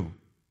you.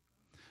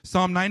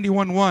 Psalm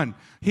 91:1.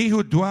 He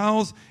who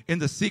dwells in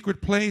the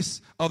secret place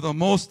of the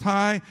Most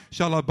High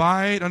shall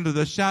abide under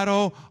the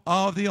shadow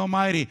of the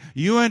Almighty.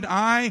 You and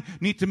I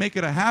need to make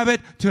it a habit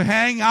to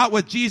hang out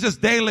with Jesus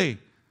daily.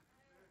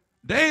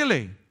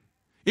 Daily.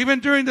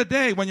 Even during the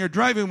day, when you're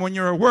driving, when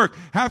you're at work,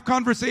 have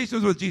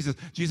conversations with Jesus.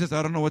 Jesus,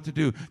 I don't know what to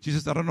do.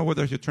 Jesus, I don't know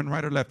whether I should turn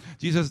right or left.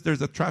 Jesus,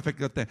 there's a traffic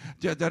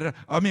there.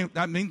 I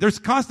mean, there's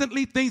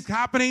constantly things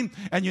happening,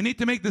 and you need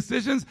to make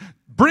decisions.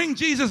 Bring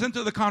Jesus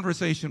into the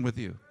conversation with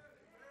you.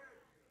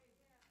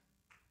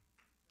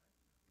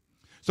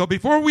 So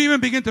before we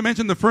even begin to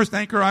mention the first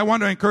anchor, I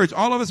want to encourage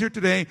all of us here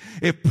today,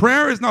 if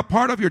prayer is not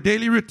part of your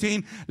daily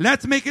routine,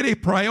 let's make it a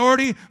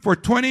priority for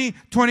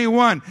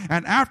 2021.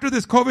 And after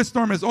this COVID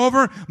storm is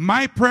over,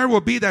 my prayer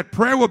will be that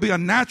prayer will be a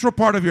natural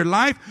part of your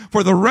life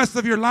for the rest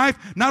of your life,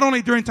 not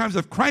only during times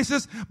of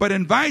crisis, but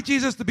invite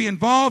Jesus to be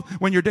involved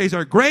when your days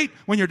are great,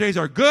 when your days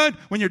are good,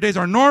 when your days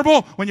are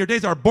normal, when your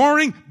days are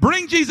boring.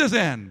 Bring Jesus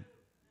in.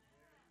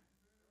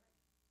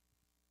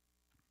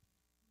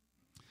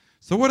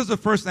 So what is the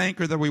first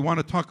anchor that we want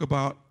to talk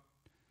about?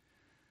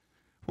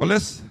 Well,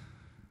 let's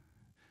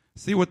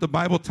see what the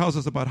Bible tells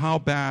us about how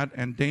bad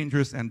and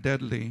dangerous and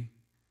deadly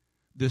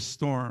this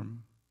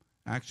storm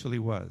actually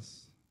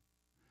was.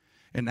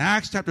 In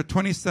Acts chapter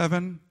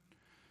 27,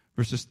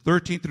 verses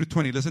 13 through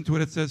 20, listen to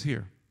what it says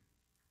here.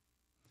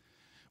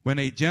 When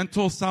a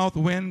gentle south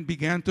wind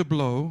began to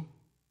blow,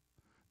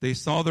 they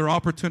saw their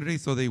opportunity,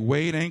 so they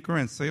weighed anchor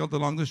and sailed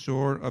along the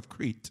shore of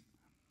Crete.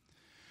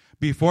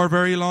 Before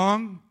very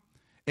long,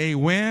 a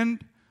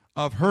wind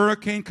of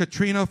Hurricane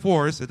Katrina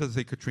force, it doesn't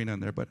say Katrina in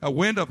there, but a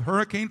wind of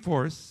hurricane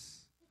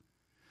force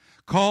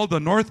called the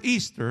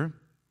Northeaster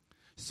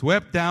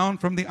swept down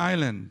from the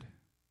island.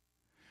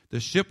 The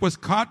ship was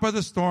caught by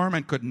the storm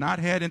and could not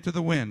head into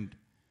the wind.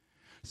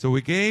 So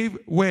we gave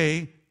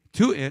way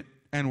to it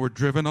and were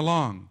driven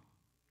along.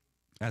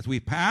 As we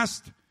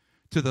passed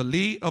to the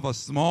lee of a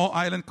small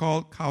island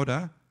called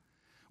Cauda,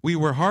 we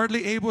were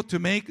hardly able to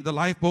make the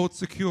lifeboat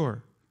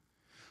secure.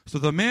 So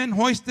the men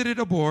hoisted it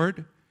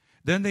aboard.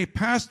 Then they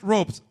passed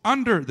ropes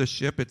under the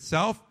ship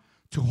itself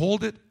to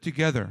hold it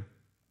together,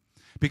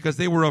 because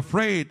they were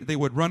afraid they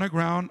would run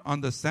aground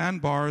on the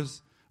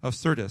sandbars of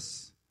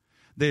Syrtis.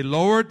 They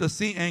lowered the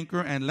sea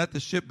anchor and let the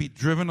ship be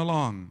driven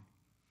along.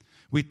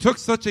 We took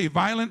such a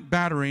violent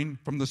battering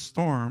from the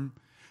storm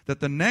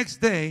that the next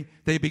day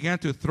they began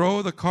to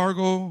throw the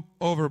cargo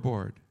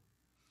overboard.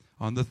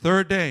 On the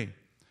third day,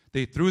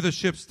 they threw the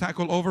ship's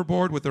tackle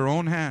overboard with their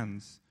own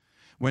hands.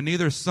 When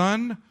neither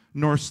sun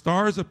nor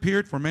stars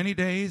appeared for many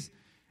days,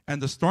 and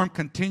the storm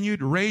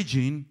continued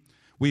raging,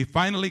 we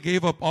finally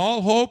gave up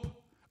all hope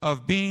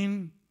of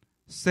being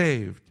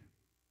saved.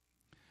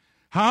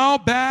 How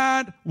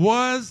bad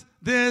was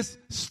this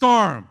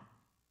storm?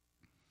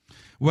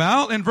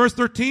 Well, in verse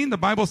 13, the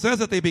Bible says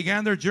that they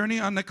began their journey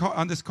on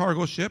this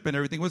cargo ship, and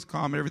everything was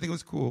calm, and everything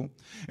was cool.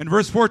 In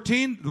verse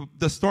 14,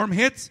 the storm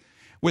hits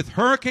with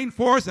hurricane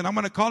force, and I'm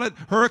going to call it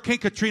Hurricane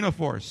Katrina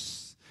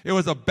force. It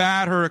was a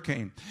bad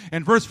hurricane.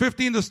 In verse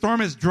 15, the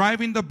storm is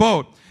driving the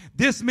boat.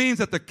 This means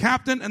that the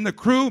captain and the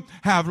crew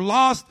have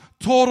lost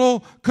total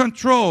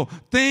control.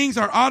 Things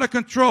are out of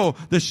control.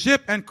 The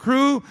ship and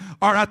crew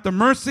are at the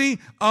mercy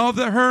of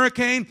the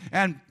hurricane,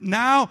 and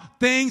now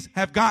things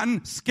have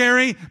gotten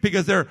scary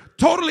because they're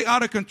totally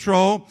out of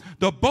control.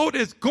 The boat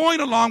is going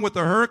along with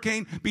the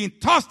hurricane, being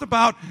tossed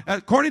about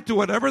according to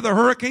whatever the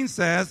hurricane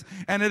says,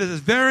 and it is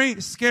very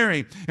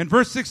scary. In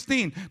verse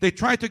 16, they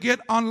tried to get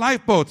on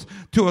lifeboats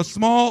to a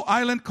small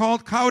island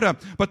called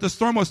Cauda, but the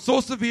storm was so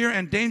severe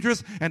and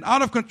dangerous and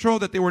out of control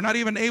that they were not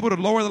even able to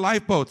lower the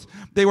lifeboats.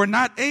 They were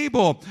not able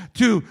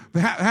to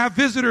have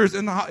visitors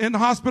in the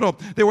hospital.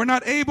 They were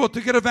not able to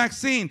get a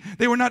vaccine.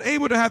 They were not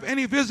able to have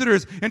any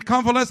visitors in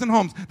convalescent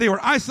homes. They were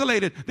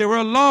isolated. They were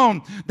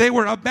alone. They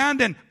were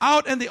abandoned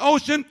out in the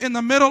ocean in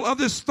the middle of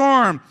this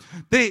storm.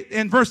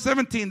 In verse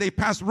 17, they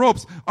passed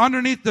ropes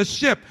underneath the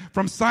ship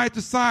from side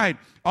to side,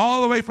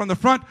 all the way from the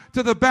front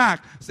to the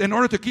back, in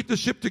order to keep the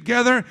ship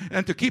together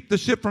and to keep the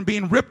ship from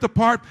being ripped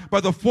apart by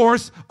the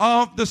force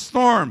of the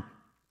storm.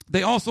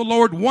 They also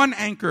lowered one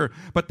anchor,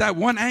 but that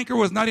one anchor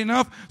was not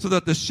enough, so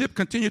that the ship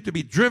continued to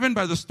be driven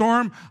by the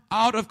storm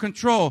out of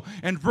control.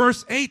 In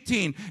verse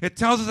 18, it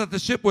tells us that the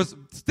ship was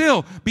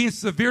still being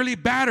severely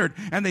battered,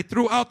 and they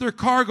threw out their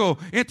cargo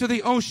into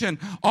the ocean.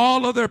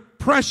 All of their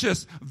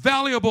precious,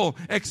 valuable,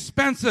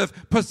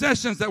 expensive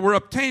possessions that were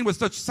obtained with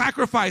such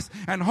sacrifice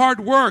and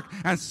hard work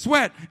and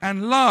sweat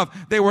and love,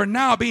 they were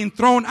now being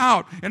thrown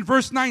out. In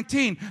verse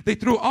 19, they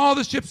threw all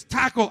the ship's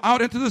tackle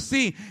out into the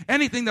sea.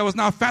 Anything that was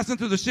now fastened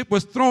to the ship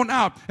was thrown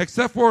out,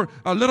 except for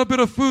a little bit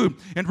of food.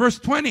 In verse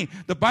 20,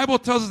 the Bible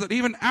tells us that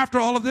even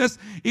after all of this,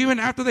 even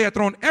after they had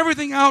thrown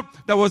everything out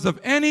that was of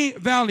any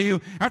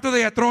value, after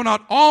they had thrown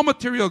out all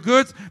material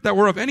goods that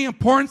were of any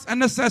importance and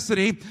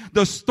necessity,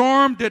 the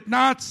storm did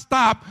not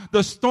stop.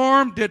 The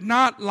storm did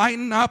not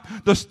lighten up.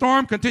 The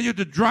storm continued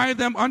to drive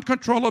them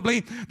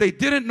uncontrollably. They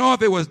didn't know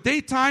if it was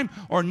daytime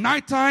or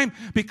nighttime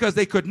because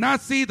they could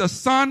not see the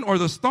sun or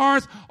the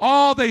stars.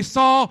 All they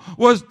saw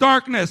was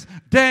darkness.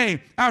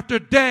 Day after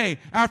day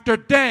after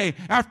day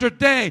after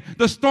day,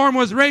 the storm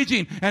was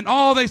raging, and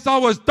all they saw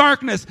was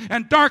darkness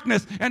and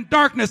darkness and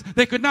darkness.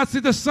 They could not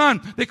see the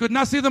sun. They could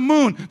not see the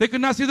moon. They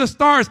could not see the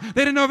stars.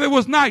 They didn't know if it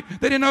was night.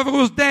 They didn't know if it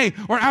was day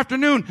or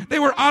afternoon. They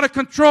were out of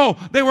control.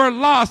 They were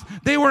lost.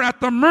 They were at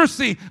the mercy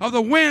of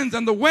the winds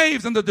and the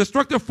waves and the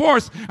destructive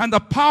force and the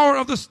power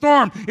of the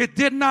storm. It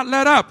did not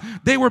let up.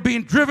 They were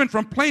being driven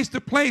from place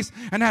to place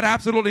and had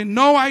absolutely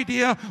no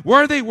idea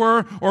where they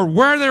were or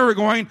where they were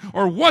going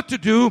or what to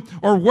do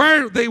or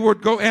where they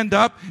would go end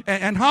up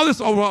and how this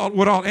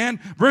would all end.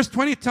 Verse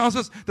 20 tells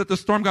us that the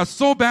storm got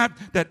so bad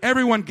that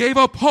everyone gave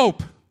up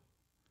hope.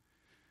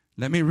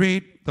 Let me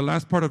read the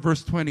last part of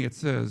verse 20. It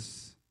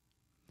says,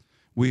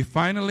 we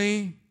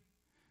finally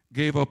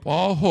gave up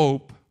all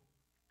hope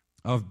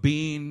of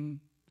being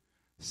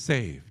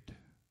saved.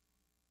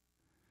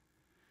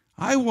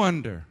 I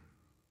wonder,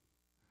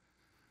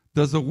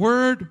 does the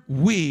word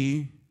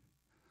we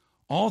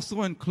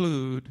also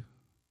include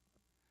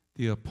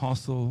the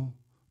Apostle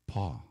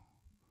Paul?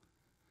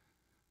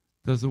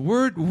 Does the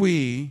word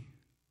we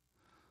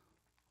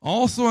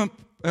also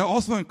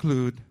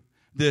include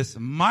this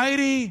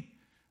mighty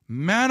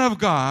man of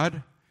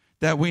God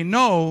that we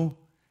know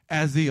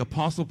as the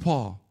Apostle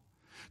Paul?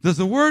 Does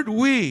the word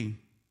we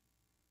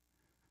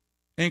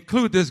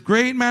include this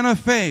great man of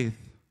faith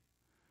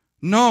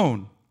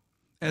known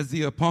as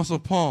the Apostle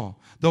Paul,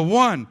 the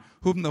one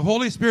whom the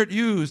Holy Spirit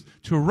used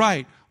to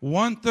write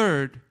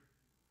 1/3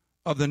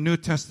 of the New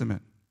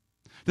Testament?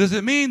 Does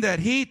it mean that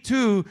he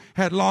too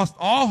had lost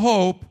all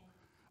hope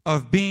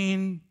of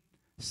being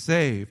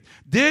saved.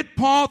 Did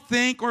Paul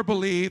think or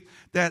believe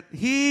that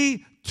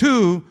he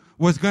too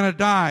was going to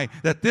die,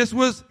 that this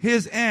was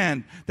his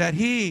end, that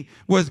he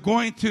was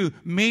going to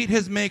meet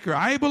his Maker?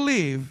 I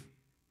believe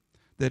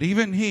that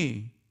even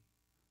he,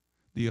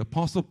 the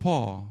Apostle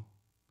Paul,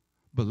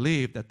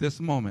 believed at this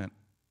moment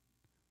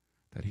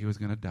that he was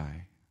going to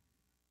die.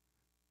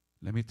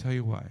 Let me tell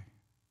you why.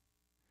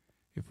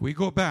 If we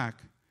go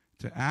back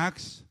to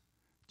Acts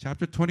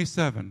chapter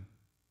 27,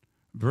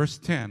 verse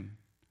 10,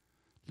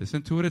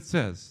 listen to what it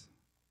says.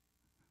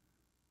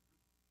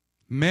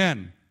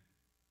 Men,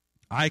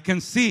 I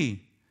can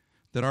see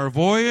that our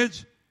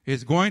voyage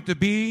is going to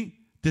be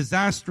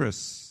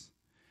disastrous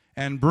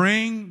and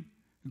bring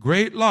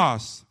great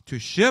loss to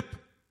ship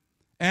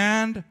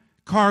and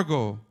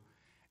cargo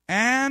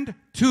and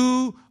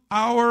to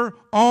our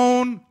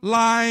own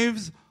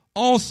lives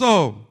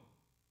also.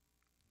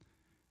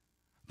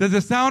 Does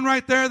it sound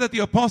right there that the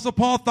Apostle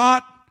Paul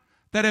thought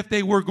that if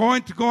they were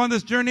going to go on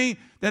this journey,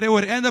 that it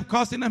would end up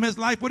costing him his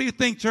life? What do you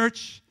think,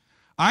 church?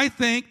 I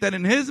think that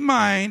in his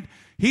mind,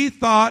 he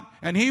thought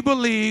and he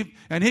believed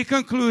and he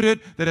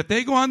concluded that if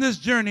they go on this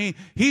journey,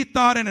 he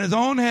thought in his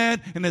own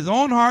head, in his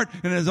own heart,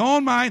 in his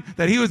own mind,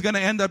 that he was going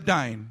to end up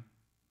dying.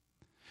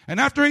 And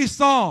after he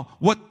saw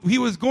what he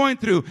was going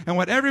through and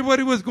what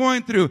everybody was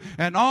going through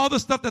and all the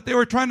stuff that they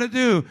were trying to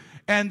do,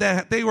 and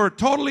that they were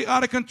totally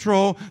out of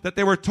control, that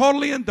they were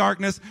totally in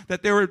darkness,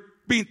 that they were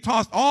being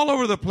tossed all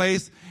over the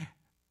place,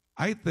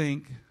 I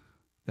think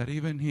that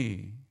even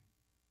he,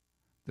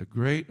 the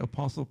great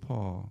Apostle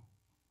Paul,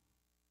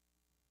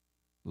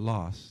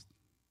 lost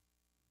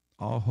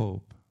all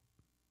hope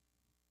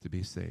to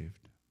be saved.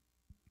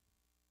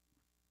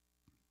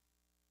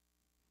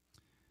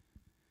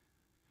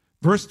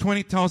 Verse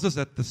 20 tells us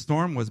that the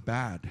storm was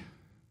bad.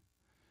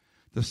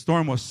 The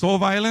storm was so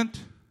violent.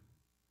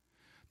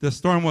 The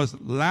storm was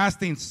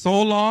lasting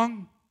so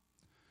long.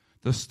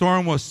 The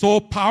storm was so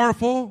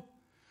powerful.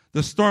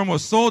 The storm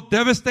was so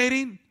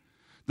devastating.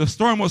 The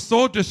storm was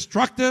so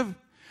destructive.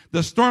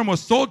 The storm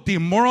was so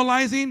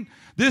demoralizing.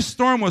 This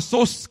storm was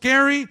so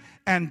scary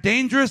and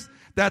dangerous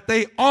that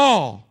they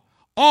all,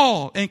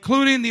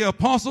 including the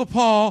Apostle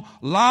Paul,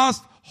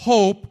 lost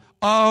hope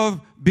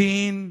of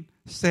being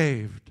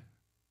saved.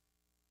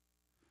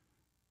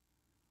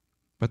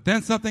 But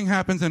then something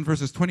happens in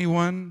verses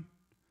 21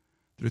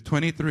 through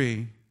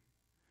 23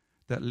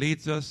 that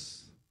leads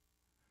us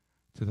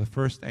to the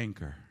first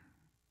anchor.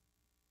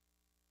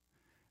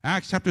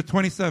 Acts chapter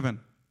 27,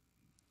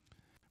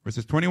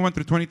 verses 21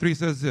 through 23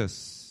 says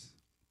this.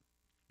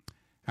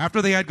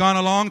 After they had gone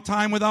a long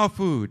time without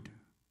food,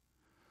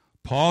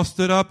 Paul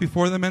stood up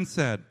before them and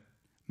said,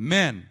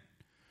 Men,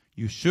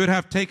 you should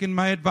have taken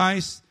my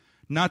advice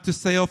not to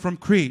sail from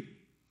Crete.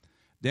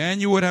 Then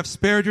you would have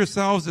spared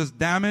yourselves this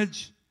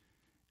damage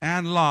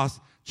and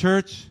loss.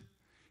 Church,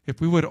 if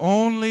we would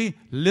only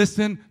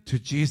listen to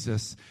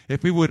Jesus,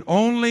 if we would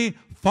only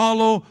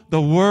follow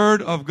the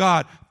Word of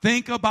God,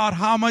 think about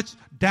how much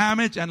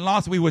damage and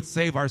loss we would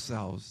save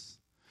ourselves.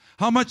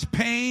 How much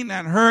pain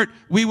and hurt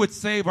we would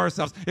save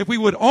ourselves if we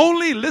would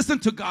only listen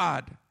to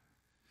God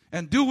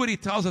and do what He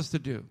tells us to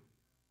do.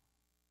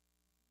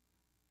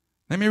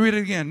 Let me read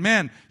it again.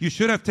 Men, you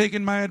should have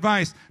taken my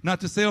advice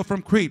not to sail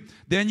from Crete.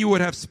 Then you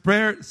would have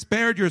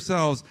spared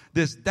yourselves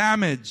this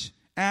damage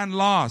and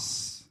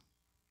loss.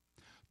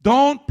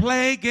 Don't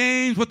play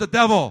games with the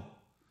devil.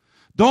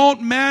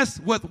 Don't mess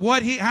with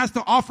what he has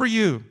to offer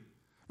you.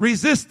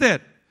 Resist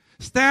it.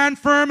 Stand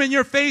firm in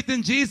your faith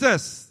in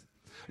Jesus.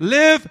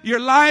 Live your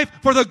life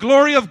for the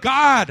glory of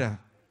God.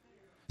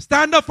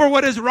 Stand up for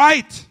what is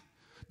right.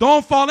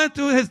 Don't fall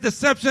into his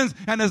deceptions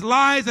and his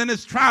lies and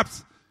his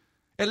traps.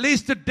 It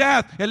leads to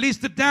death. It leads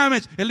to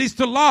damage. It leads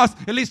to loss.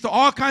 It leads to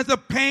all kinds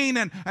of pain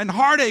and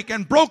heartache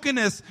and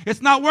brokenness.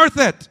 It's not worth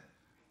it.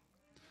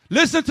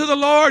 Listen to the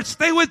Lord.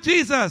 Stay with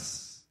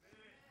Jesus.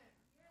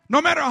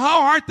 No matter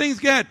how hard things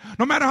get,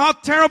 no matter how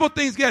terrible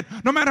things get,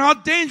 no matter how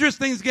dangerous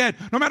things get,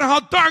 no matter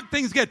how dark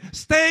things get,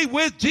 stay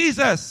with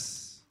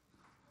Jesus.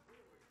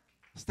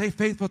 Stay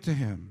faithful to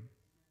Him.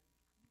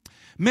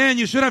 Men,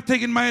 you should have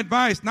taken my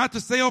advice not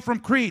to sail from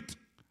Crete.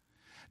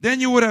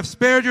 Then you would have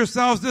spared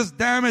yourselves this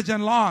damage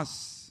and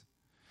loss.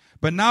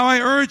 But now I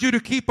urge you to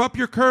keep up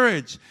your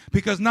courage,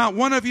 because not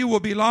one of you will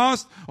be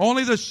lost,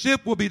 only the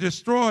ship will be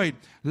destroyed.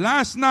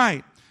 Last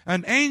night,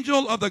 an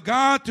angel of the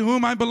God to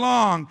whom I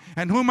belong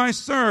and whom I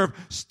serve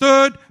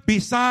stood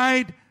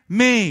beside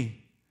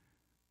me.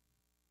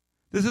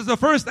 This is the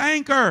first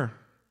anchor.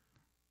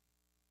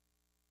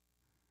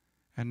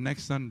 And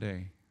next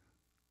Sunday,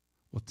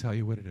 we'll tell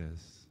you what it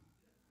is.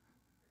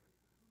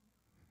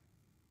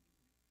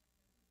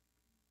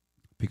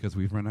 Because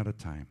we've run out of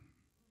time.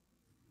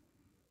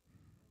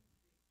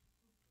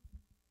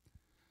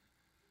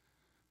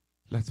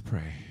 Let's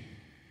pray.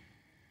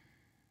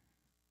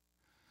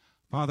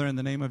 Father, in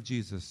the name of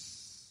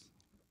Jesus,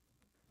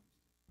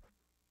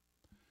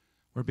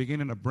 we're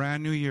beginning a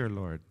brand new year,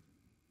 Lord.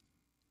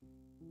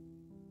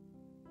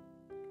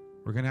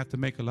 We're going to have to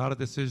make a lot of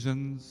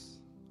decisions,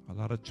 a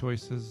lot of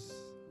choices.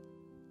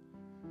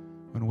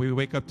 When we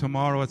wake up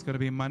tomorrow, it's going to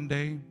be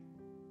Monday.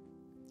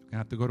 We're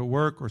going to have to go to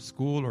work or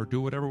school or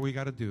do whatever we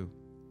got to do.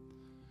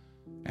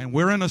 And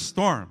we're in a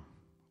storm.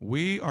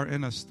 We are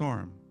in a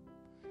storm.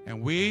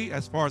 And we,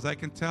 as far as I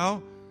can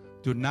tell,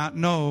 do not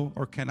know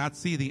or cannot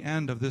see the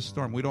end of this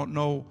storm. We don't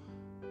know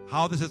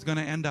how this is going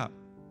to end up.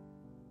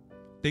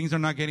 Things are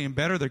not getting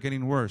better, they're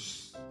getting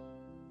worse.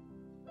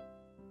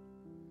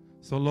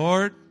 So,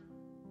 Lord,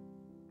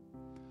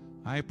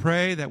 I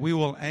pray that we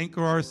will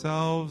anchor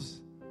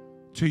ourselves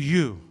to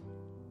you,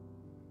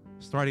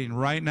 starting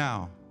right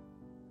now.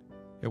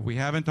 If we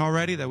haven't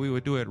already, that we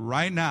would do it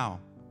right now.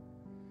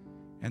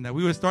 And that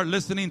we would start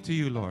listening to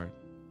you, Lord,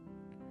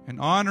 and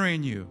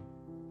honoring you,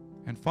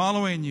 and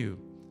following you,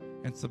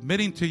 and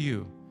submitting to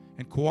you,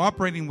 and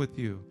cooperating with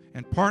you,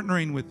 and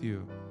partnering with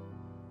you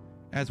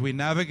as we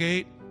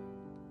navigate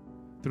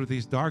through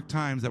these dark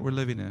times that we're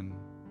living in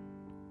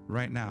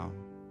right now.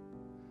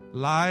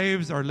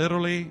 Lives are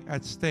literally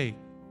at stake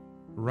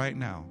right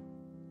now.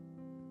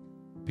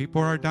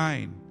 People are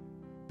dying.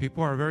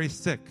 People are very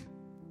sick.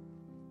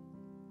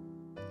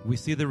 We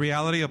see the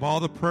reality of all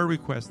the prayer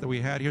requests that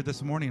we had here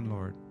this morning,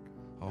 Lord.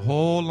 A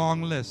whole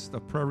long list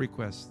of prayer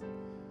requests.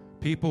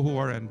 People who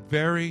are in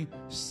very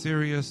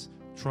serious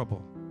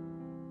trouble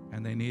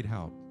and they need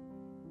help.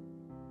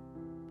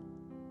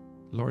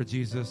 Lord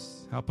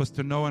Jesus, help us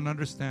to know and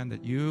understand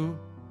that you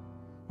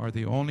are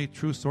the only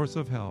true source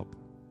of help.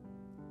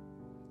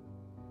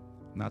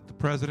 Not the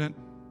president,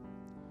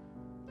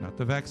 not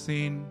the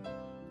vaccine,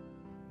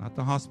 not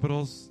the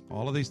hospitals.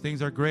 All of these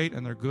things are great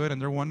and they're good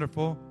and they're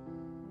wonderful,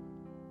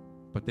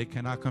 but they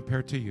cannot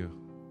compare to you.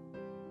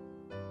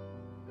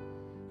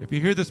 If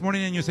you're here this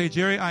morning and you say,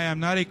 Jerry, I am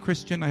not a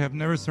Christian, I have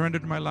never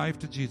surrendered my life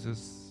to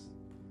Jesus.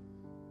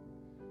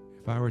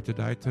 If I were to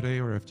die today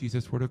or if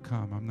Jesus were to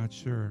come, I'm not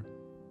sure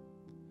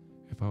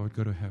if I would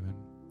go to heaven.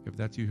 If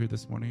that's you here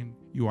this morning,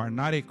 you are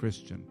not a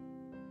Christian,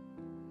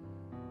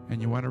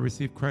 and you want to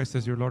receive Christ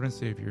as your Lord and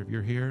Savior. If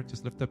you're here,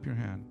 just lift up your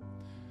hand.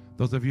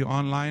 Those of you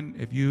online,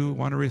 if you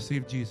want to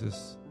receive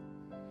Jesus,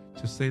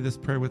 just say this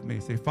prayer with me.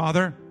 Say,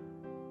 Father,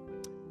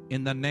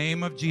 in the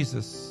name of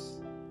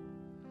Jesus,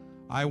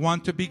 I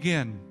want to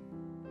begin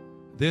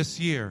this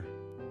year,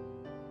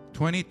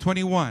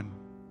 2021,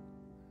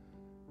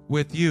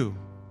 with you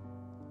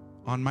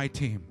on my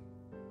team.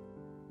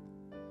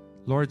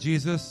 Lord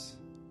Jesus,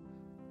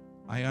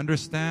 I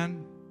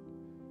understand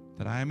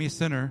that I am a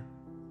sinner.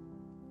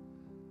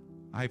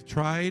 I've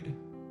tried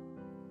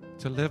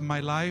to live my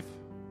life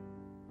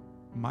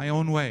my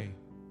own way.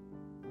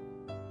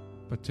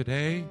 But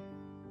today,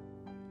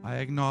 I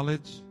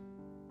acknowledge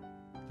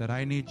that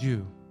I need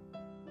you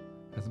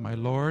as my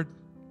Lord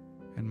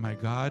and my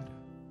God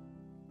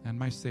and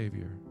my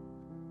Savior.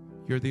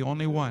 You're the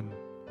only one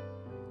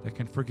that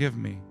can forgive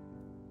me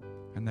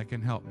and that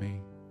can help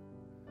me.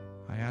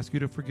 I ask you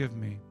to forgive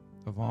me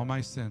of all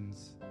my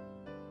sins,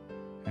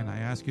 and I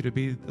ask you to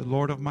be the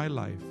Lord of my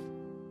life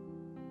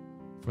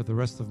for the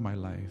rest of my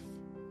life.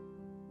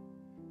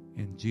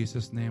 In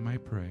Jesus' name I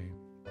pray.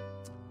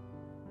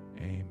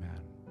 Amen.